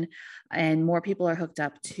competition and more people are hooked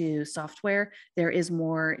up to software, there is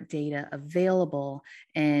more data available.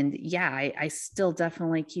 And yeah, I still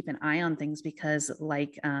definitely keep an eye on things, because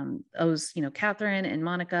like Catherine and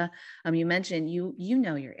Monica, you mentioned you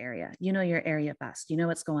know your area, your area best,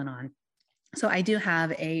 what's going on. So I do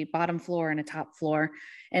have a bottom floor and a top floor,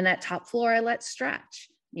 and that top floor I let stretch,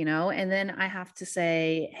 and then I have to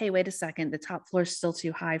say, hey, wait a second, the top floor is still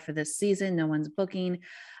too high for this season. No one's booking.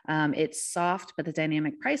 It's soft, but the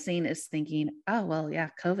dynamic pricing is thinking, oh, well, yeah,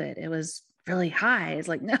 COVID, it was really high. It's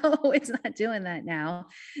like, no, it's not doing that now.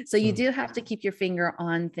 So you do have to keep your finger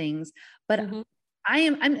on things, but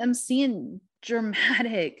I'm seeing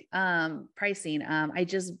dramatic pricing. I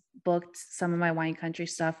just booked some of my wine country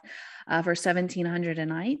stuff for $1,700 a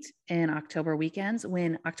night in October weekends,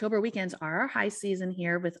 when October weekends are our high season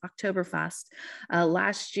here with Oktoberfest.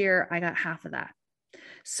 Last year, I got half of that.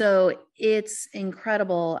 So it's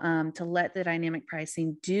incredible to let the dynamic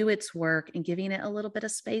pricing do its work and giving it a little bit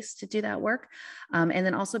of space to do that work. And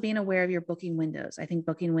then also being aware of your booking windows. I think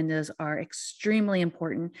booking windows are extremely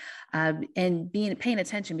important, and paying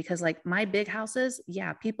attention, because like my big houses,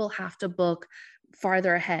 yeah, people have to book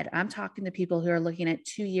farther ahead. I'm talking to people who are looking at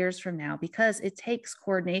 2 years from now, because it takes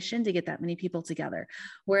coordination to get that many people together.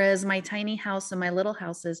 Whereas my tiny house and my little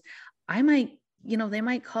houses, I might, they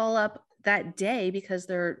might call up that day because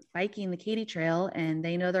they're biking the Katy Trail and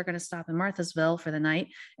they know they're going to stop in Marthasville for the night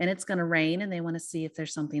and it's going to rain and they want to see if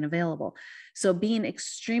there's something available. So being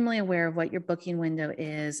extremely aware of what your booking window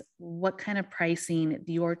is, what kind of pricing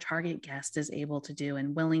your target guest is able to do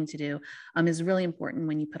and willing to do is really important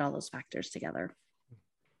when you put all those factors together.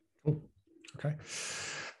 Cool. Okay.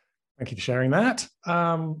 Thank you for sharing that.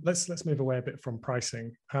 Let's move away a bit from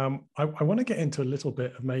pricing. I want to get into a little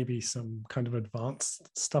bit of maybe some kind of advanced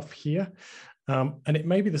stuff here. And it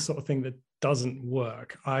may be the sort of thing that doesn't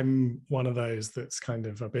work. I'm one of those that's kind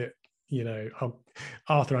of a bit,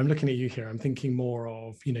 Arthur, I'm looking at you here. I'm thinking more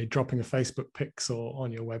of, dropping a Facebook pixel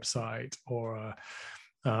on your website or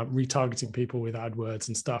retargeting people with AdWords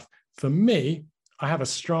and stuff. For me, I have a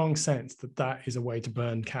strong sense that that is a way to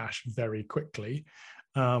burn cash very quickly.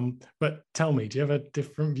 But tell me, do you have a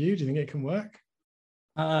different view? Do you think it can work?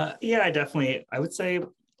 Yeah, I would say,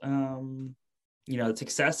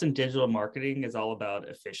 success in digital marketing is all about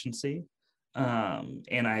efficiency.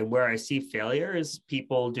 Where I see failure is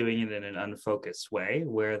people doing it in an unfocused way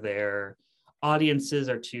where their audiences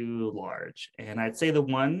are too large. And I'd say the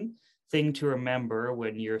one thing to remember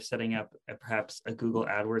when you're setting up perhaps a Google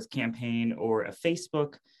AdWords campaign or a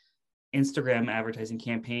Facebook, Instagram advertising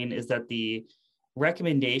campaign is that the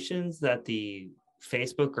recommendations that the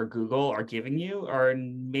Facebook or Google are giving you are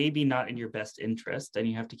maybe not in your best interest. And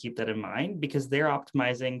you have to keep that in mind because they're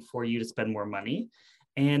optimizing for you to spend more money.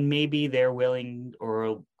 And maybe they're willing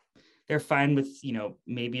or they're fine with,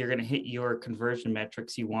 maybe you're going to hit your conversion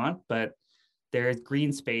metrics you want, but there's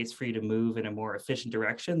green space for you to move in a more efficient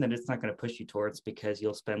direction that it's not going to push you towards because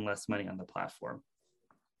you'll spend less money on the platform.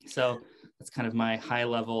 So that's kind of my high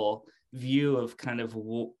level view of kind of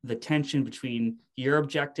the tension between your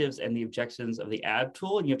objectives and the objectives of the ad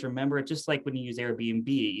tool. And you have to remember, just like when you use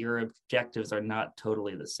Airbnb, your objectives are not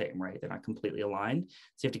totally the same, right? They're not completely aligned.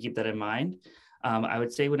 So you have to keep that in mind. I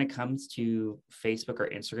would say when it comes to Facebook or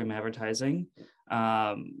Instagram advertising,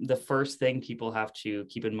 the first thing people have to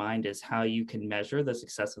keep in mind is how you can measure the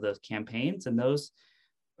success of those campaigns. And those,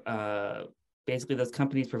 basically those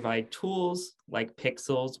companies provide tools like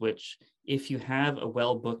Pixels, which if you have a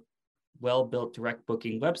well-built direct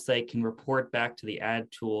booking website can report back to the ad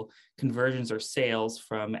tool conversions or sales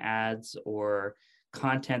from ads or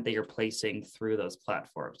content that you're placing through those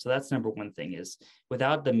platforms. So that's number one thing is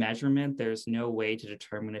without the measurement, there's no way to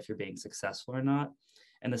determine if you're being successful or not.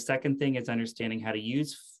 And the second thing is understanding how to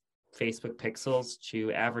use Facebook pixels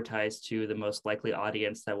to advertise to the most likely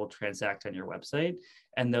audience that will transact on your website.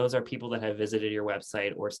 And those are people that have visited your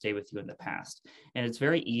website or stay with you in the past. And it's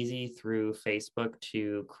very easy through Facebook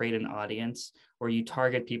to create an audience where you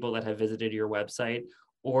target people that have visited your website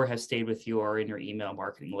or have stayed with you or in your email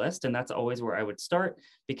marketing list. And that's always where I would start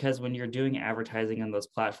because when you're doing advertising on those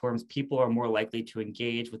platforms, people are more likely to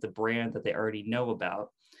engage with the brand that they already know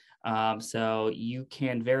about. So you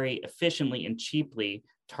can very efficiently and cheaply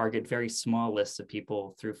target very small lists of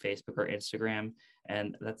people through Facebook or Instagram.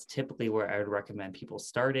 And that's typically where I would recommend people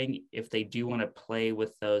starting if they do want to play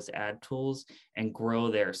with those ad tools and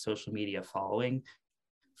grow their social media following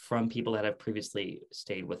from people that have previously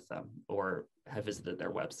stayed with them or have visited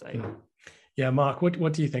their website. Yeah, Mark,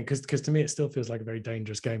 what do you think? Because to me, it still feels like a very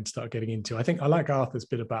dangerous game to start getting into. I think I like Arthur's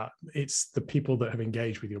bit about it's the people that have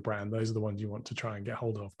engaged with your brand. Those are the ones you want to try and get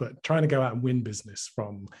hold of. But trying to go out and win business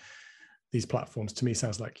from these platforms, to me,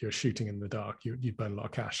 sounds like you're shooting in the dark. You burn a lot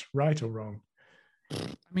of cash, right or wrong?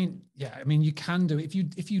 I mean, you can do it.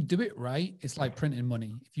 If you do it right, it's like printing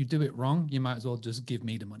money. If you do it wrong, you might as well just give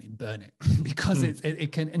me the money and burn it because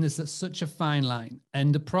it can, and it's such a fine line.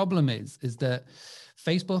 And the problem is that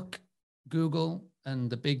Facebook, Google, and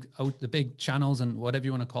the big channels and whatever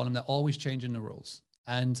you want to call them, they're always changing the rules.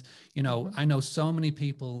 And, I know so many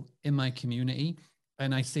people in my community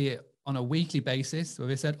and I see it on a weekly basis where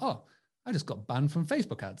they said, oh, I just got banned from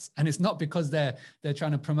Facebook ads. And it's not because they're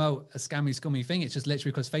trying to promote a scummy thing. It's just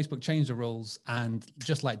literally because Facebook changed the rules and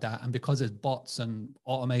just like that. And because there's bots and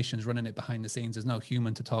automations running it behind the scenes, there's no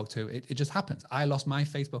human to talk to. It just happens. I lost my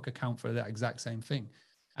Facebook account for that exact same thing.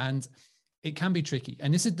 And it can be tricky.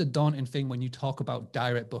 And this is the daunting thing when you talk about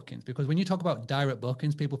direct bookings, because when you talk about direct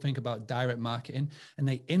bookings, people think about direct marketing and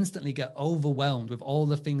they instantly get overwhelmed with all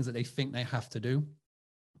the things that they think they have to do.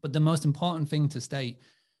 But the most important thing to state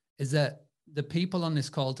is that the people on this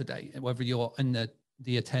call today, whether you're in the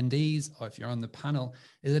attendees or if you're on the panel,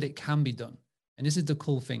 is that it can be done. And this is the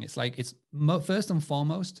cool thing. It's like, first and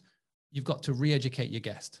foremost, you've got to re-educate your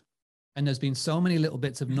guest. And there's been so many little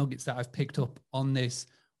bits of nuggets that I've picked up on this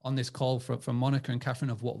call from Monica and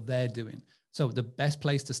Catherine of what they're doing. So the best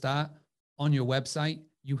place to start on your website,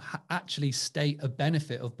 you actually state a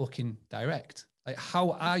benefit of booking direct. Like,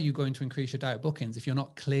 how are you going to increase your direct bookings if you're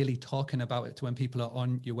not clearly talking about it to when people are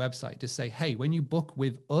on your website? Just say, hey, when you book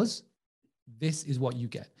with us, this is what you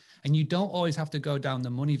get. And you don't always have to go down the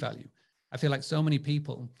money value. I feel like so many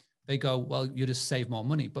people, they go, well, you just save more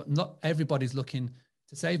money, but not everybody's looking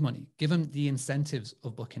to save money. Give them the incentives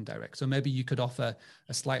of booking direct. So maybe you could offer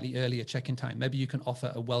a slightly earlier check-in time. Maybe you can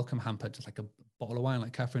offer a welcome hamper, just like a bottle of wine,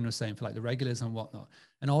 like Catherine was saying, for like the regulars and whatnot.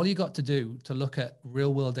 And all you got to do to look at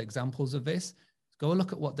real world examples of this, go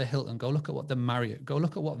look at what the Hilton, go look at what the Marriott, go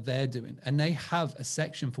look at what they're doing. And they have a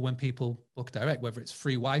section for when people book direct, whether it's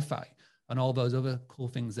free Wi-Fi and all those other cool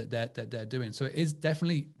things that they're doing. So it is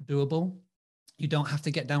definitely doable. You don't have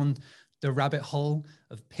to get down the rabbit hole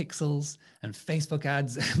of pixels and Facebook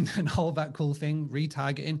ads and all that cool thing,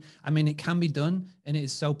 retargeting. I mean, it can be done and it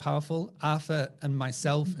is so powerful. Arthur and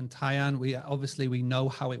myself and Tyann, we know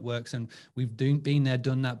how it works, and we've been there,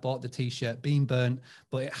 done that, bought the t-shirt, been burnt,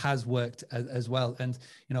 but it has worked as well. And,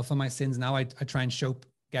 you know, for my sins now, I try and show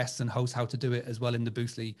guests and hosts how to do it as well in the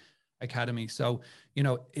Boostly Academy. So, you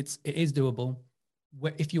know, it is doable.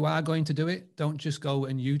 If you are going to do it, don't just go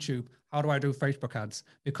and YouTube, how do I do Facebook ads?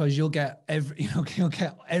 Because you'll get you'll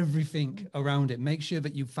get everything around it. Make sure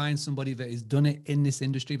that you find somebody that has done it in this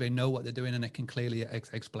industry. They know what they're doing and they can clearly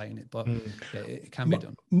explain it, but it can be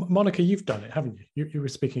done. Monica, you've done it, haven't you? You were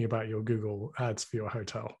speaking about your Google ads for your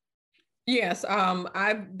hotel. Yes,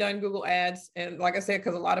 I've done Google ads. And like I said,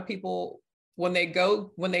 because a lot of people, when they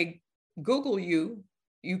Google you,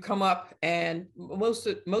 you come up, and most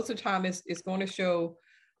of the time it's going to show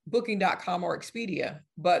Booking.com or Expedia.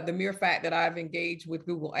 But the mere fact that I've engaged with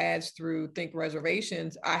Google ads through Think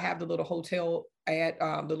Reservations, I have the little hotel ad,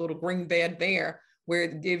 the little green bed there, where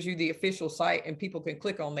it gives you the official site and people can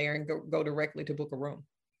click on there and go directly to book a room.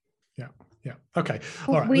 Yeah. Okay.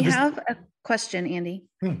 All right. We have a question, Andy.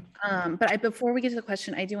 But before we get to the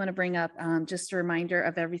question, I do want to bring up just a reminder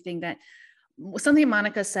of everything something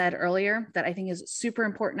Monica said earlier that I think is super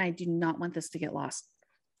important. I do not want this to get lost,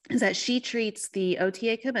 is that she treats the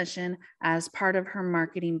OTA commission as part of her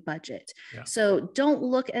marketing budget. Yeah. So don't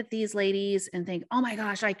look at these ladies and think, oh my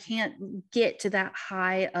gosh, I can't get to that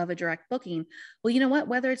high of a direct booking. Well, you know what?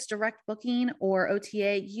 Whether it's direct booking or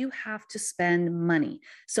OTA, you have to spend money.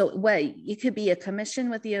 So it could be a commission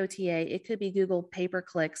with the OTA. It could be Google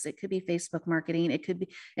pay-per-clicks. It could be Facebook marketing. It could be,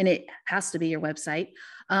 and it has to be your website.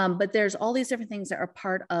 But there's all these different things that are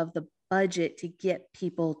part of the budget to get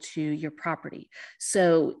people to your property.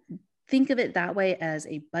 So think of it that way, as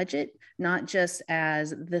a budget, not just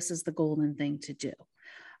as this is the golden thing to do.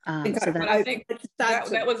 I think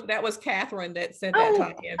that was Catherine that said that.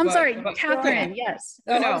 Tanya, I'm sorry, Catherine. Yes.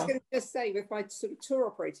 I was going to just say, with my sort of tour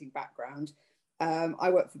operating background, I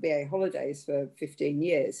worked for BA Holidays for 15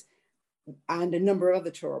 years, and a number of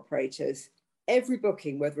other tour operators. Every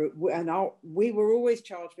booking, we were always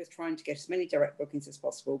charged with trying to get as many direct bookings as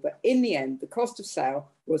possible. But in the end, the cost of sale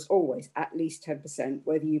was always at least 10%,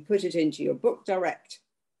 whether you put it into your book direct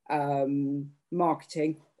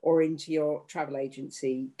marketing or into your travel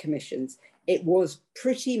agency commissions. It was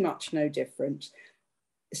pretty much no different.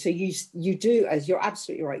 So you do, as you're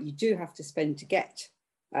absolutely right, you do have to spend to get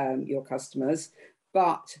your customers,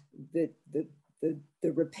 but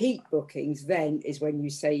the repeat bookings then is when you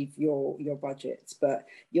save your budgets. But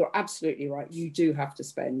you're absolutely right, you do have to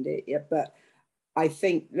spend it. Yeah, but I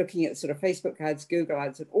think looking at sort of Facebook ads, Google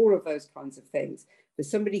ads, and all of those kinds of things, for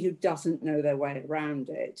somebody who doesn't know their way around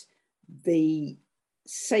it, the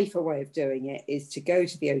safer way of doing it is to go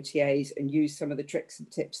to the OTAs and use some of the tricks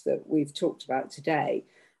and tips that we've talked about today.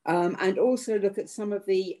 And also look at some of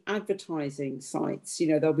the advertising sites. You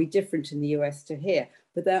know, they'll be different in the US to here,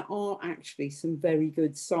 but there are actually some very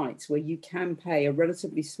good sites where you can pay a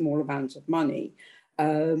relatively small amount of money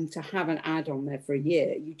to have an ad on there for a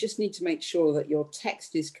year. You just need to make sure that your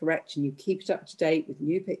text is correct and you keep it up to date with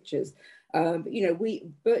new pictures. But, you know,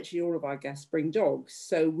 virtually all of our guests bring dogs.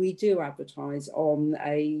 So we do advertise on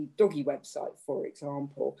a doggy website, for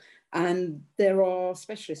example. And there are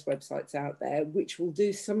specialist websites out there which will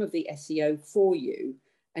do some of the SEO for you.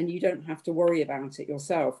 And you don't have to worry about it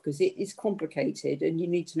yourself, because it is complicated and you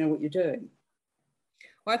need to know what you're doing.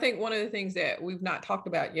 Well, I think one of the things that we've not talked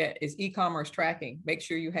about yet is e-commerce tracking. Make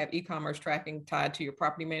sure you have e-commerce tracking tied to your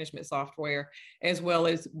property management software, as well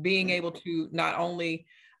as being able to not only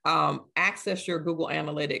access your Google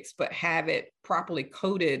Analytics, but have it properly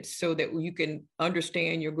coded so that you can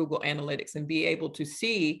understand your Google Analytics and be able to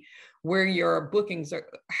see where your bookings are,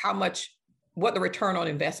 what the return on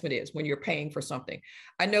investment is when you're paying for something.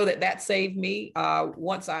 I know that saved me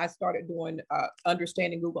once I started doing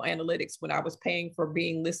understanding Google Analytics, when I was paying for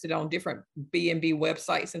being listed on different B&B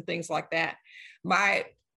websites and things like that.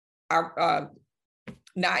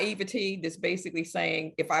 naivety that's basically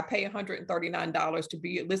saying, if I pay $139 to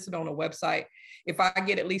be listed on a website, if I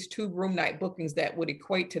get at least 2 room night bookings that would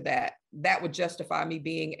equate to that, that would justify me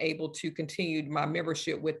being able to continue my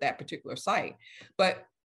membership with that particular site. But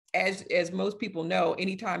as most people know,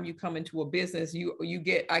 anytime you come into a business,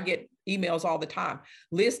 I get emails all the time,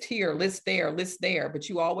 list here, list there, but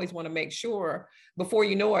you always want to make sure before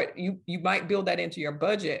you know it, you might build that into your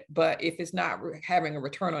budget, but if it's not having a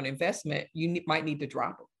return on investment, might need to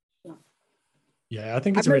drop it. Yeah, I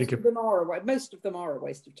think it's really good. Most of them are a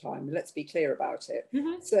waste of time. Let's be clear about it.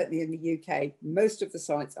 Mm-hmm. Certainly in the UK, most of the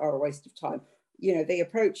sites are a waste of time. You know, they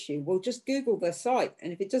approach you, well, just Google their site.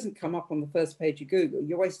 And if it doesn't come up on the first page of Google,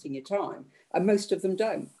 you're wasting your time. And most of them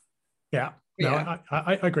don't. Yeah, no,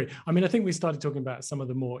 I agree. I mean, I think we started talking about some of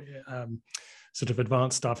the more sort of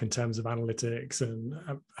advanced stuff in terms of analytics and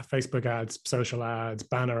Facebook ads, social ads,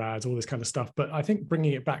 banner ads, all this kind of stuff. But I think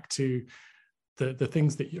bringing it back to the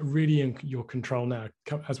things that you're really in your control now,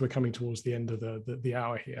 as we're coming towards the end of the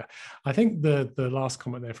hour here. I think the last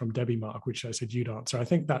comment there from Debbie, Mark, which I said you'd answer, I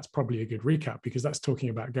think that's probably a good recap, because that's talking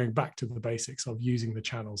about going back to the basics of using the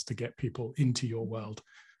channels to get people into your world.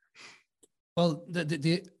 Well,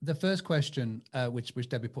 the first question, which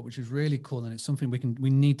Debbie put, which is really cool, and it's something we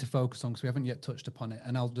need to focus on because we haven't yet touched upon it.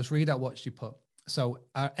 And I'll just read out what she put. So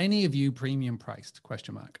are any of you premium priced? ?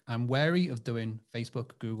 I'm wary of doing Facebook,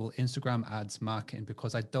 Google, Instagram ads marketing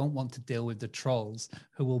because I don't want to deal with the trolls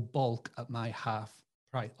who will balk at my half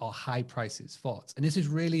price or high prices. Thoughts? And this is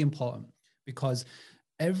really important because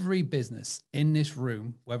every business in this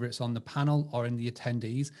room, whether it's on the panel or in the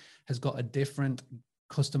attendees, has got a different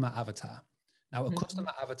customer avatar. Now, a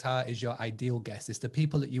customer avatar is your ideal guest. It's the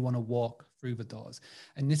people that you want to walk through the doors.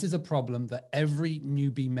 And this is a problem that every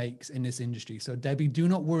newbie makes in this industry. So Debbie, do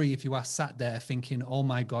not worry if you are sat there thinking, oh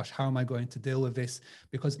my gosh, how am I going to deal with this?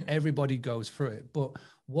 Because everybody goes through it. But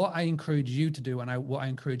what I encourage you to do, and what I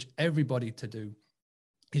encourage everybody to do,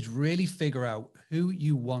 is really figure out who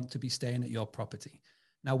you want to be staying at your property.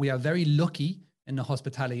 Now, we are very lucky in the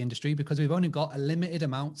hospitality industry because we've only got a limited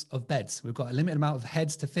amount of beds. We've got a limited amount of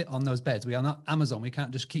heads to fit on those beds. We are not Amazon. We can't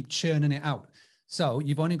just keep churning it out. So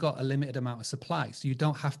you've only got a limited amount of supply. So you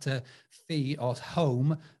don't have to feed or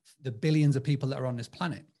home the billions of people that are on this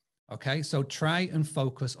planet. Okay. So try and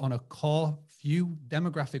focus on a core few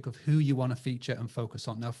demographic of who you want to feature and focus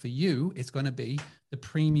on. Now for you, it's going to be the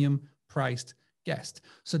premium priced guest.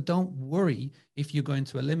 So don't worry if you're going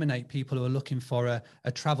to eliminate people who are looking for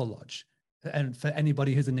a travel lodge. And for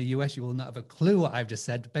anybody who's in the US, you will not have a clue what I've just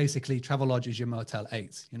said. Basically, Travelodge is your Motel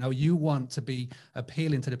 8. You know, you want to be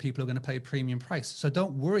appealing to the people who are going to pay a premium price. So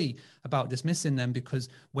don't worry about dismissing them, because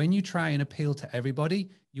when you try and appeal to everybody,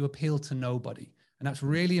 you appeal to nobody. And that's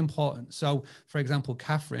really important. So, for example,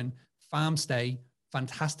 Catherine, farm stay,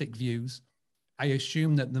 fantastic views. I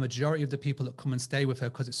assume that the majority of the people that come and stay with her,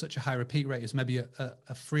 because it's such a high repeat rate, is maybe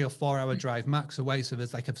a 3 or 4 hour drive max away. So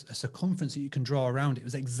there's like a circumference that you can draw around it. It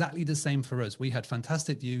was exactly the same for us. We had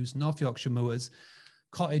fantastic views, North Yorkshire moors,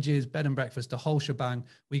 cottages, bed and breakfast, the whole shebang.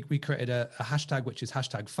 We created a hashtag, which is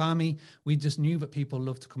 #farmy. We just knew that people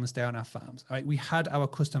love to come and stay on our farms. All right. We had our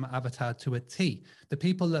customer avatar to a T. The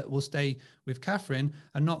people that will stay with Catherine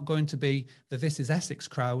are not going to be the This Is Essex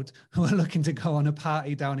crowd who are looking to go on a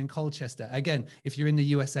party down in Colchester. Again, if you're in the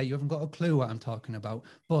USA, you haven't got a clue what I'm talking about.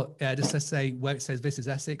 But just to say where it says This Is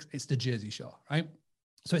Essex, it's the Jersey Shore, right?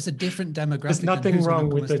 So it's a different demographic. There's nothing wrong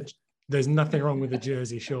with There's nothing wrong with the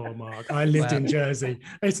Jersey Shore, Mark. I lived in Jersey.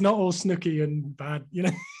 It's not all snooky and bad, you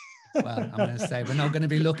know. Well, I'm going to say we're not going to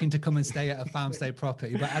be looking to come and stay at a farm stay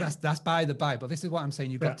property, but that's by the by. But this is what I'm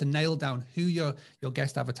saying. You've got to nail down who your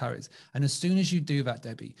guest avatar is. And as soon as you do that,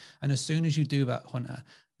 Debbie, and as soon as you do that, Hunter,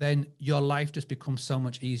 then your life just becomes so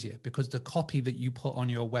much easier, because the copy that you put on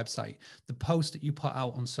your website, the post that you put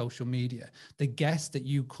out on social media, the guests that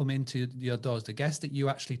you come into your doors, the guests that you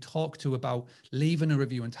actually talk to about leaving a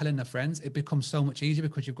review and telling their friends, it becomes so much easier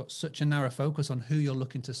because you've got such a narrow focus on who you're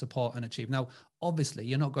looking to support and achieve. Now, obviously,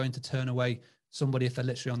 you're not going to turn away somebody if they're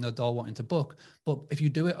literally on their door wanting to book. But if you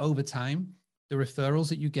do it over time, the referrals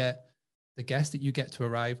that you get, the guests that you get to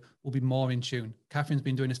arrive will be more in tune. Catherine's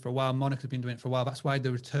been doing this for a while. Monica's been doing it for a while. That's why the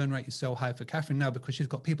return rate is so high for Catherine now, because she's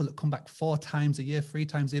got people that come back 4 times a year, 3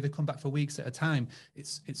 times a year. They come back for weeks at a time.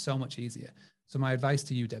 It's so much easier. So my advice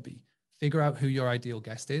to you, Debbie, figure out who your ideal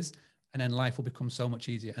guest is, and then life will become so much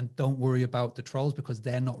easier. And don't worry about the trolls, because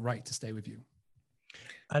they're not right to stay with you.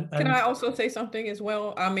 Can I also say something as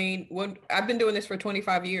well? I mean, when I've been doing this for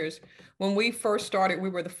 25 years, when we first started, we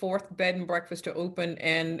were the 4th bed and breakfast to open,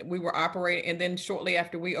 and we were operating. And then shortly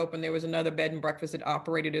after we opened, there was another bed and breakfast that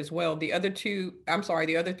operated as well. The other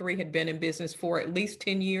 3 had been in business for at least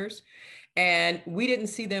 10 years. And we didn't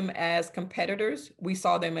see them as competitors. We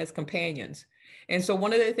saw them as companions. And so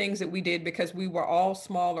one of the things that we did, because we were all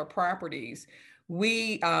smaller properties,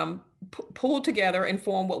 we pulled together and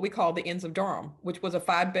formed what we call the Inns of Durham, which was a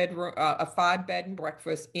 5-bed and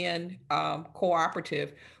breakfast in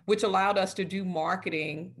cooperative, which allowed us to do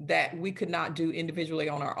marketing that we could not do individually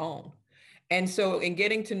on our own. And so in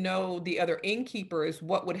getting to know the other innkeepers,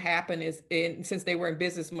 what would happen is, since they were in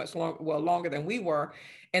business much longer than we were,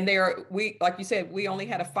 and like you said, we only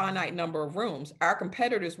had a finite number of rooms. Our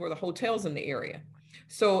competitors were the hotels in the area.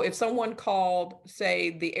 So if someone called,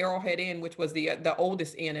 say, the Arrowhead Inn, which was the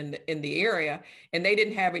oldest inn in the area, and they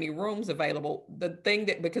didn't have any rooms available,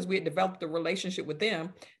 because we had developed a relationship with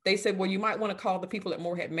them, they said, well, you might want to call the people at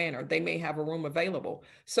Moorhead Manor. They may have a room available.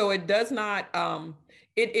 So it does not,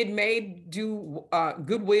 it may do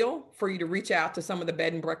goodwill for you to reach out to some of the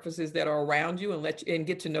bed and breakfasts that are around you and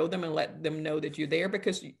get to know them and let them know that you're there,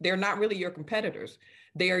 because they're not really your competitors.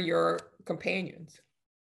 They are your companions.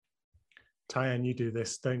 Tyann, you do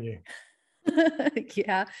this, don't you?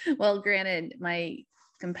 Yeah. Well, granted, my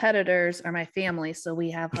competitors are my family, so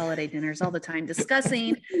we have holiday dinners all the time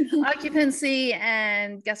discussing occupancy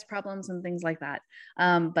and guest problems and things like that.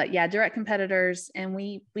 But yeah, direct competitors, and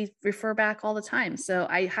we refer back all the time. So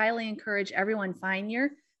I highly encourage everyone, find your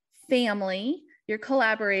family, your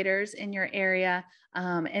collaborators in your area,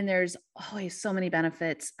 and there's always so many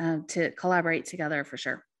benefits to collaborate together for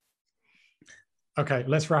sure. Okay,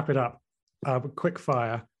 let's wrap it up. Quick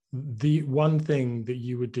fire. The one thing that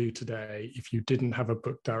you would do today if you didn't have a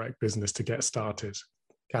Book Direct business to get started,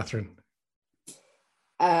 Catherine?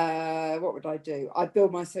 What would I do? I'd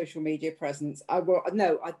build my social media presence. I'd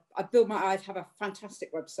have a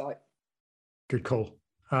fantastic website. Good call.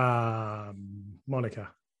 Monica?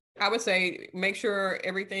 I would say make sure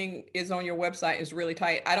everything is on your website is really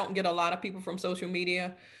tight. I don't get a lot of people from social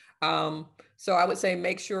media. So I would say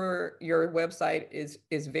make sure your website is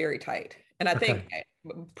very tight. And I think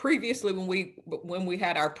previously when we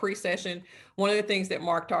had our pre-session, one of the things that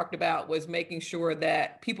Mark talked about was making sure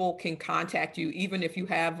that people can contact you, even if you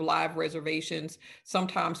have live reservations.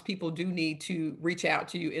 Sometimes people do need to reach out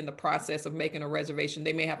to you in the process of making a reservation.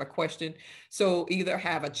 They may have a question. So either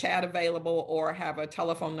have a chat available or have a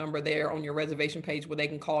telephone number there on your reservation page where they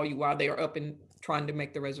can call you while they are up and trying to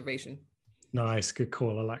make the reservation. Nice, good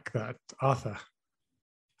call. I like that. Arthur?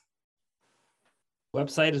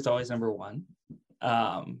 Website is always number one.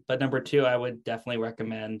 But number two, I would definitely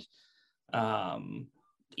recommend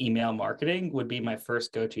email marketing would be my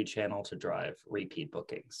first go-to channel to drive repeat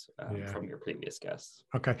bookings from your previous guests.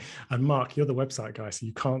 Okay. And Mark, you're the website guy, so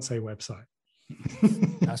you can't say website.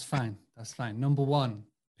 That's fine. That's fine. Number one,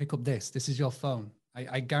 pick up this. This is your phone.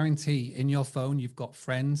 I guarantee in your phone, you've got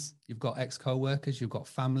friends, you've got ex-co-workers, you've got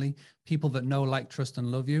family, people that know, like, trust,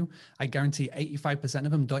 and love you. I guarantee 85%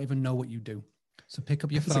 of them don't even know what you do. So pick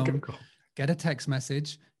up your phone, get a text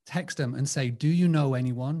message, text them and say, do you know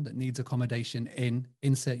anyone that needs accommodation in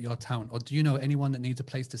insert your town? Or do you know anyone that needs a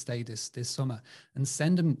place to stay this summer? And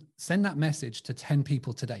send that message to 10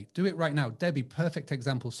 people today. Do it right now. Debbie, perfect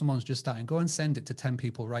example. Someone's just starting. Go and send it to 10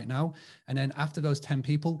 people right now. And then after those 10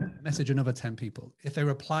 people, message another 10 people. If they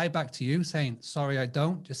reply back to you saying, sorry, I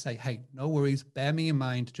don't, just say, hey, no worries. Bear me in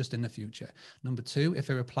mind just in the future. Number two, if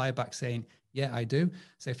they reply back saying, yeah, I do,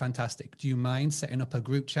 say, fantastic. Do you mind setting up a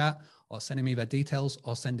group chat or sending me their details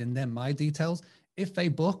or sending them my details? If they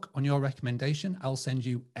book on your recommendation, I'll send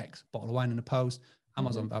you X, bottle of wine in a post,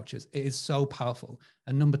 Amazon vouchers. It is so powerful.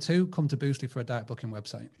 And number two, come to Boostly for a direct booking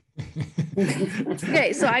website.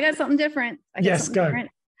 Okay, so I got something different. Go.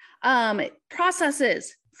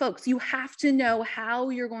 Processes. Folks, you have to know how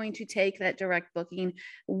you're going to take that direct booking.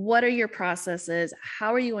 What are your processes?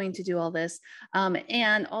 How are you going to do all this?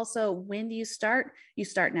 And also, when do you start? You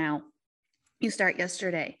start now. You start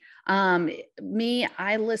yesterday.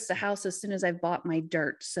 I list a house as soon as I've bought my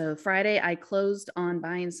dirt. So Friday, I closed on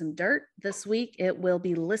buying some dirt. This week, it will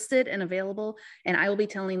be listed and available, and I will be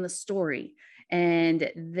telling the story. And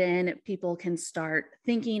then people can start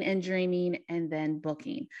thinking and dreaming and then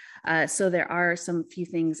booking. So there are some few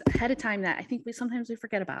things ahead of time that I think sometimes we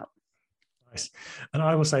forget about. Nice. And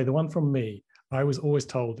I will say the one from me, I was always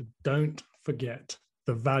told, don't forget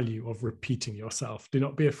the value of repeating yourself. Do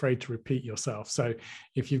not be afraid to repeat yourself. So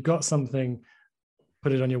if you've got something,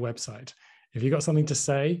 put it on your website. If you've got something to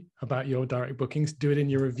say about your direct bookings, do it in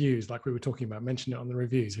your reviews, like we were talking about, mention it on the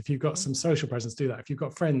reviews. If you've got some social presence, do that. If you've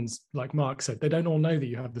got friends, like Mark said, they don't all know that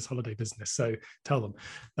you have this holiday business. So tell them.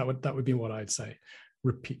 That would be what I'd say.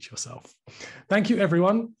 Repeat yourself. Thank you,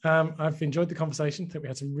 everyone. I've enjoyed the conversation. I think we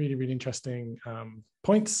had some really, really interesting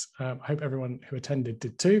points. I hope everyone who attended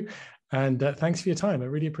did too. And thanks for your time. I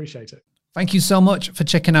really appreciate it. Thank you so much for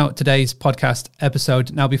checking out today's podcast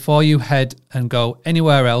episode. Now, before you head and go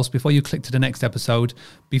anywhere else, before you click to the next episode,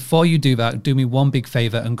 before you do that, do me one big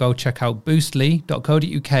favor and go check out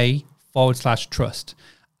boostly.co.uk/trust.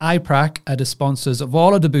 iPrac are the sponsors of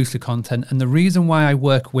all of the Boostly content, and the reason why I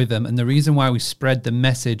work with them and the reason why we spread the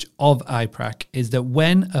message of iPrac is that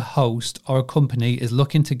when a host or a company is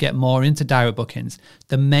looking to get more into direct bookings,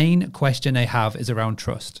 the main question they have is around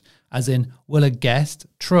trust. As in, will a guest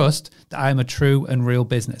trust that I'm a true and real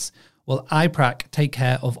business? Well, iPrac take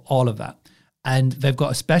care of all of that. And they've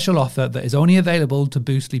got a special offer that is only available to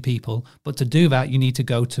Boostly people. But to do that, you need to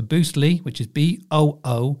go to Boostly, which is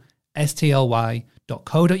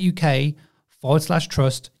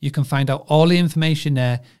boostly.co.uk/trust. You can find out all the information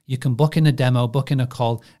there. You can book in a demo, book in a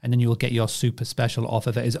call, and then you will get your super special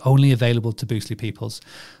offer that is only available to Boostly peoples.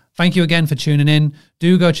 Thank you again for tuning in.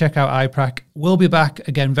 Do go check out iPrac. We'll be back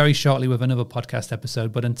again very shortly with another podcast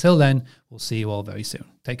episode. But until then, we'll see you all very soon.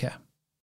 Take care.